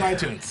 What about on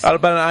iTunes? Out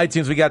about on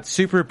iTunes, we got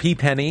Super P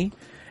Penny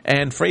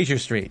and Fraser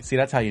Street. See,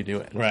 that's how you do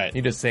it. Right.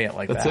 You just say it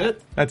like That's that.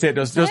 it? That's it.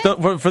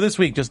 For this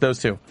week, just those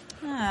two.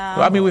 Oh.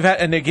 I mean, we've had,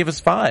 and they give us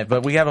 5,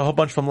 but we have a whole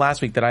bunch from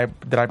last week that I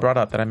brought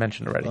up that I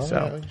mentioned already.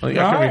 I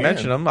can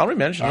re-mention them. I'll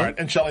re-mention All them. right.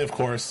 And Shelley, of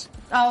course.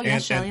 Oh, yeah,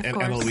 and, Shelley, of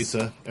course. And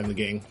Eloisa and the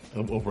gang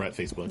over at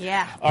Facebook.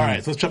 Yeah. All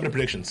right. So let's jump into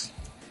predictions.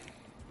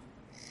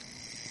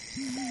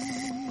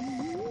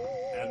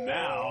 And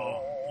now,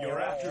 your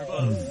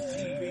AfterBuzz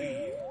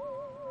TV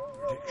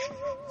predictions.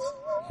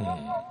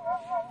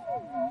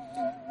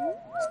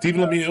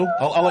 Stephen Lemieux,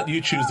 I'll let you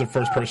choose the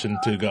first person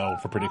to go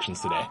for predictions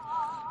today.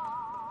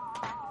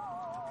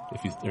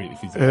 If he's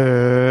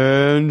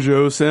And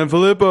Joe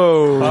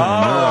Sanfilippo. All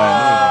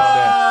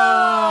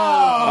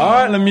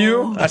right,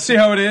 Lemieux. I see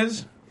how it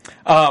is.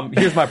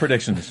 Here's my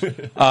predictions.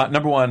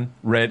 Number 1,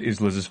 Red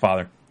is Liz's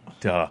father.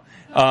 Duh.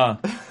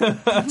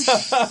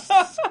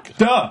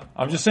 Duh.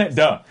 I'm just saying,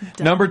 duh.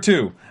 Number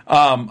 2,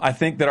 I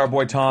think that our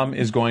boy Tom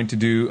is going to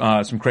do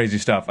some crazy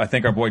stuff. I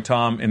think our boy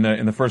Tom in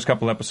the first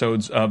couple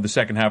episodes of the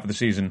second half of the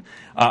season,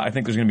 I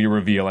think there's going to be a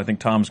reveal. I think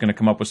Tom's going to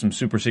come up with some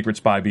super secret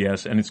spy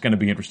BS, and it's going to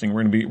be interesting.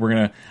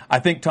 I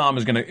think Tom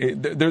is going to.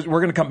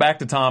 We're going to come back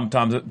to Tom.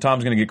 Tom's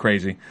going to get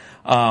crazy.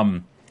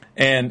 And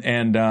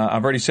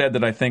I've already said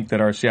that I think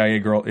that our CIA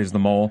girl is the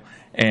mole,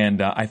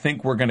 and I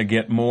think we're going to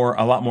get a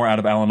lot more out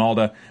of Alan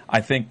Alda.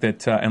 I think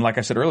that, and like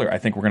I said earlier, I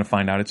think we're going to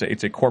find out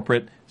it's a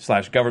corporate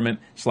 / government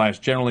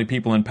 / generally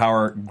people in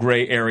power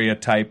gray area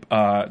type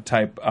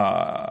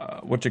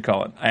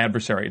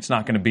adversary. It's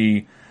not going to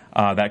be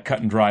that cut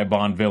and dry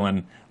Bond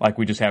villain like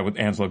we just had with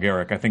Anslo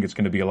Garrick. I think it's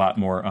going to be a lot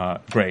more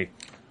gray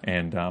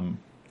and.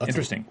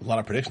 Interesting. A lot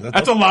of predictions.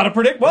 That's a lot of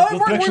predictions. Well,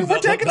 we're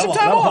taking some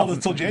time hold off.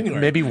 until January.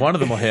 Maybe one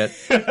of them will hit.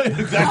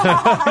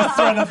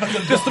 Exactly.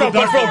 Just throw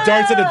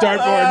darts at the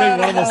dartboard. Maybe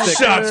one of them will stick.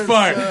 Shots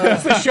fired.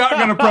 That's the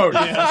shotgun approach.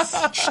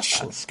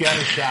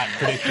 Scatter shot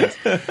predictions.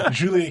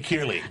 Julia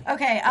Kearley.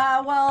 Okay,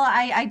 well,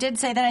 I did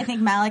say that I think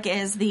Malik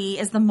is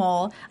the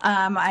mole.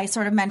 I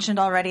sort of mentioned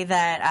already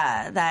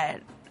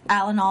that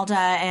Alan Alda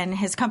and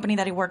his company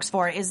that he works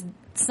for is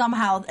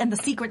somehow, and the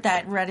secret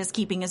that Red is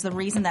keeping is the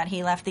reason that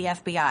he left the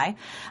FBI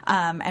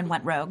and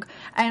went rogue.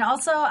 And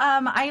also,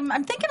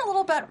 I'm thinking a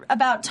little bit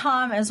about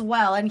Tom as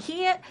well, and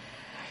he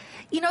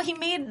he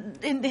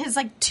made in his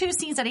 2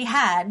 scenes that he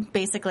had,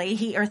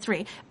 basically, or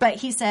 3, but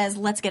he says,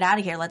 let's get out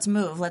of here, let's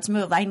move.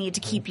 I need to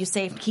keep you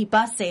safe, keep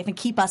us safe, and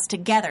keep us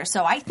together.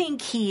 So I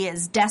think he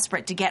is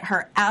desperate to get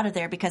her out of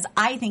there because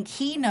I think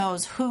he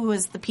knows who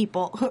the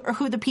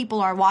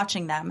people are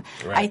watching them.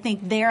 Right. I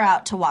think they're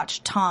out to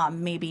watch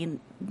Tom, maybe a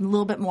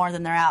little bit more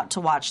than they're out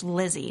to watch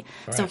Lizzie.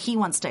 Right. So he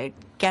wants to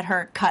get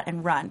her cut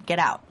and run, get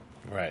out.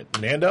 Right,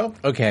 Nando.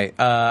 Okay,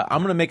 I'm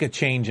going to make a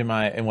change in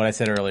what I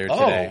said earlier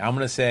today. I'm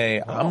going to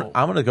say I'm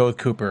going to go with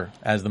Cooper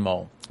as the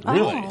mole.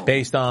 Really,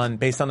 based on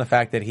the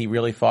fact that he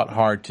really fought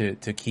hard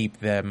to keep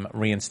them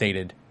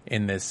reinstated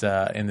in this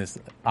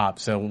op.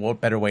 So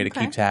what better way to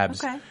keep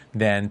tabs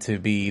than to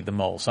be the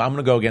mole? So I'm going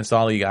to go against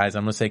all of you guys.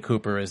 I'm going to say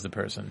Cooper is the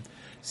person.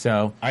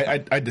 So you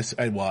can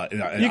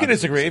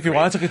disagree if you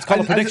want. It's called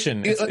a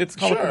prediction. It's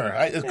called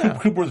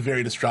Cooper was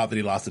very distraught that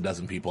he lost a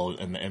dozen people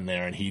in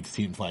there, and he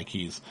seems like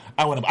he's.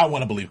 I want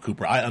to believe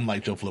Cooper. I,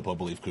 unlike Joe Filippo,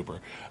 believe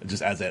Cooper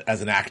just as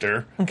an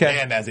actor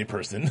and as a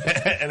person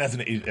and as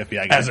an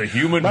FBI guy, as a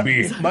human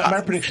being. My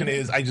prediction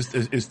is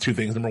is 2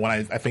 things. Number one,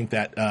 I think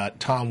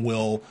that Tom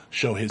will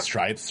show his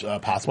stripes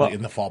possibly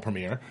in the fall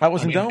premiere. I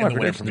wasn't done with my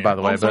predictions, by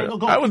the way.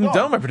 I wasn't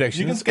done with my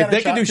predictions. If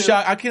they can do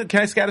shot, can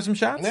I scatter some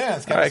shots?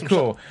 Yeah, all right,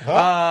 cool.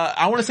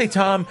 I want to say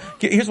Tom.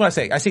 Here's what I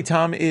say. I say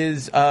Tom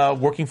is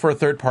working for a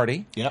third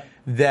party. Yep.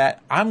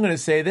 That I'm going to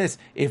say this.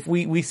 If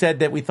we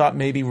said that we thought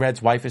maybe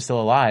Red's wife is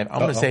still alive, I'm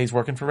going to say he's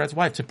working for Red's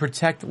wife to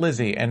protect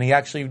Lizzie, and he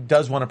actually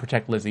does want to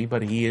protect Lizzie,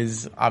 but he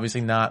is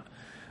obviously not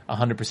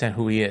 100%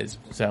 who he is.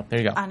 So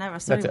there you go. I never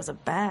said he was a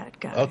bad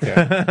guy. Okay.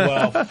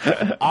 Well,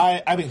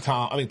 I think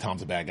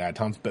Tom's a bad guy.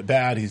 Tom's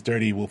bad. He's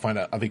dirty. We'll find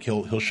out. I think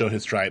he'll show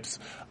his stripes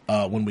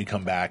when we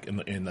come back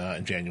in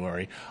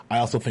January. I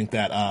also think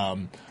that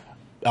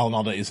Alan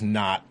Alda is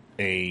not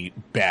a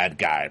bad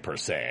guy per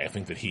se. I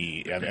think that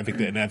he and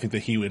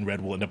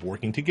Red will end up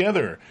working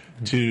together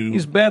to.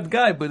 He's a bad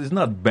guy, but he's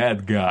not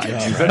bad guy.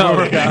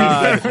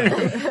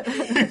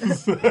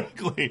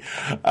 Exactly.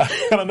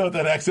 I don't know what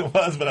that accent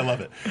was, but I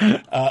love it.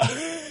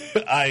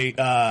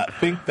 I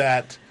think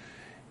that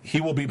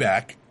he will be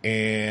back,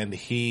 and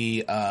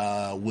he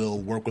will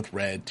work with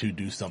Red to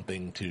do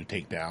something to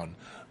take down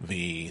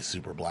the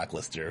super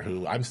blacklister,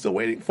 who I'm still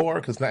waiting for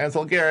because it's not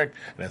Anslo Garrick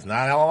and it's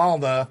not Alan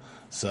Alda.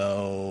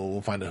 So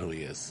we'll find out who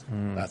he is.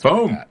 That's what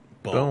I got.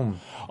 Boom.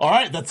 All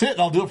right, that's it.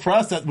 That'll do it for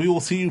us. We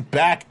will see you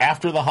back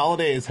after the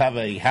holidays. Have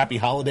a happy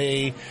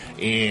holiday,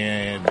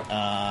 and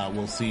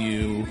we'll see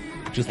you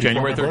just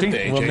January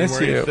 13th. We'll miss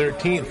you. January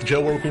 13th.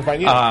 Joe, where can we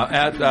find you?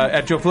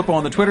 At Joe Filippo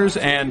on the Twitters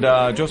and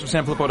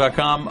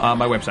josephsamfilippo.com,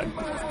 my website.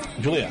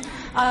 Julia.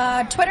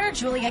 Twitter,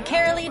 Julia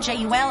Carley,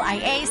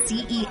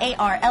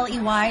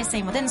 JuliaCearley.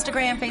 Same with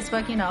Instagram,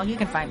 Facebook. You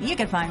can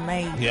find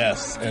me.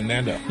 Yes, and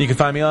Nando. You can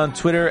find me on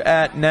Twitter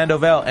at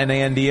Nandovel,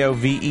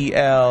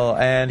 Nandovel,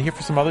 and here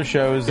for some other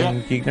shows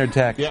in Geek Nerd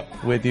Tech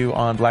with you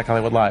on Black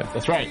Hollywood Live.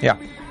 That's right. Yeah.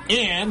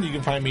 And you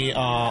can find me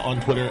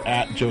on Twitter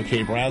at Joe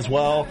K.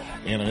 Braswell,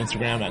 and on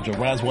Instagram at Joe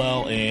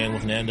Braswell, and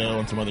with Nando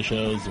and some other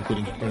shows,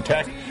 including Geek Nerd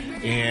Tech.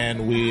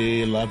 And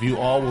we love you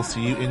all. We'll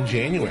see you in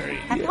January.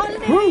 Happy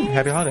holidays. Woo.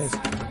 Happy holidays.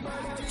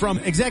 From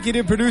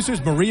executive producers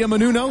Maria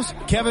Menounos,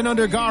 Kevin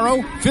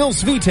Undergaro, Phil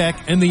Svitek,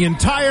 and the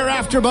entire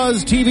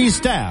AfterBuzz TV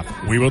staff,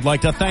 we would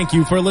like to thank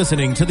you for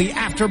listening to the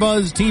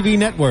AfterBuzz TV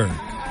network.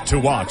 To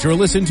watch or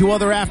listen to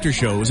other after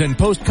shows and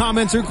post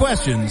comments or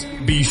questions,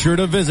 be sure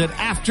to visit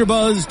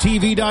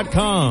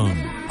AfterBuzzTV.com.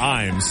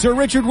 I'm Sir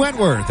Richard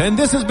Wentworth, and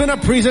this has been a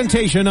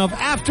presentation of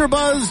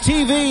AfterBuzz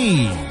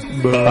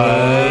TV.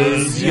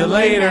 Buzz you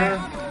later.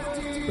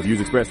 The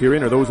views expressed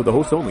herein are those of the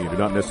hosts only and do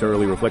not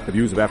necessarily reflect the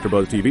views of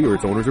AfterBuzz TV or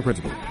its owners or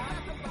principals.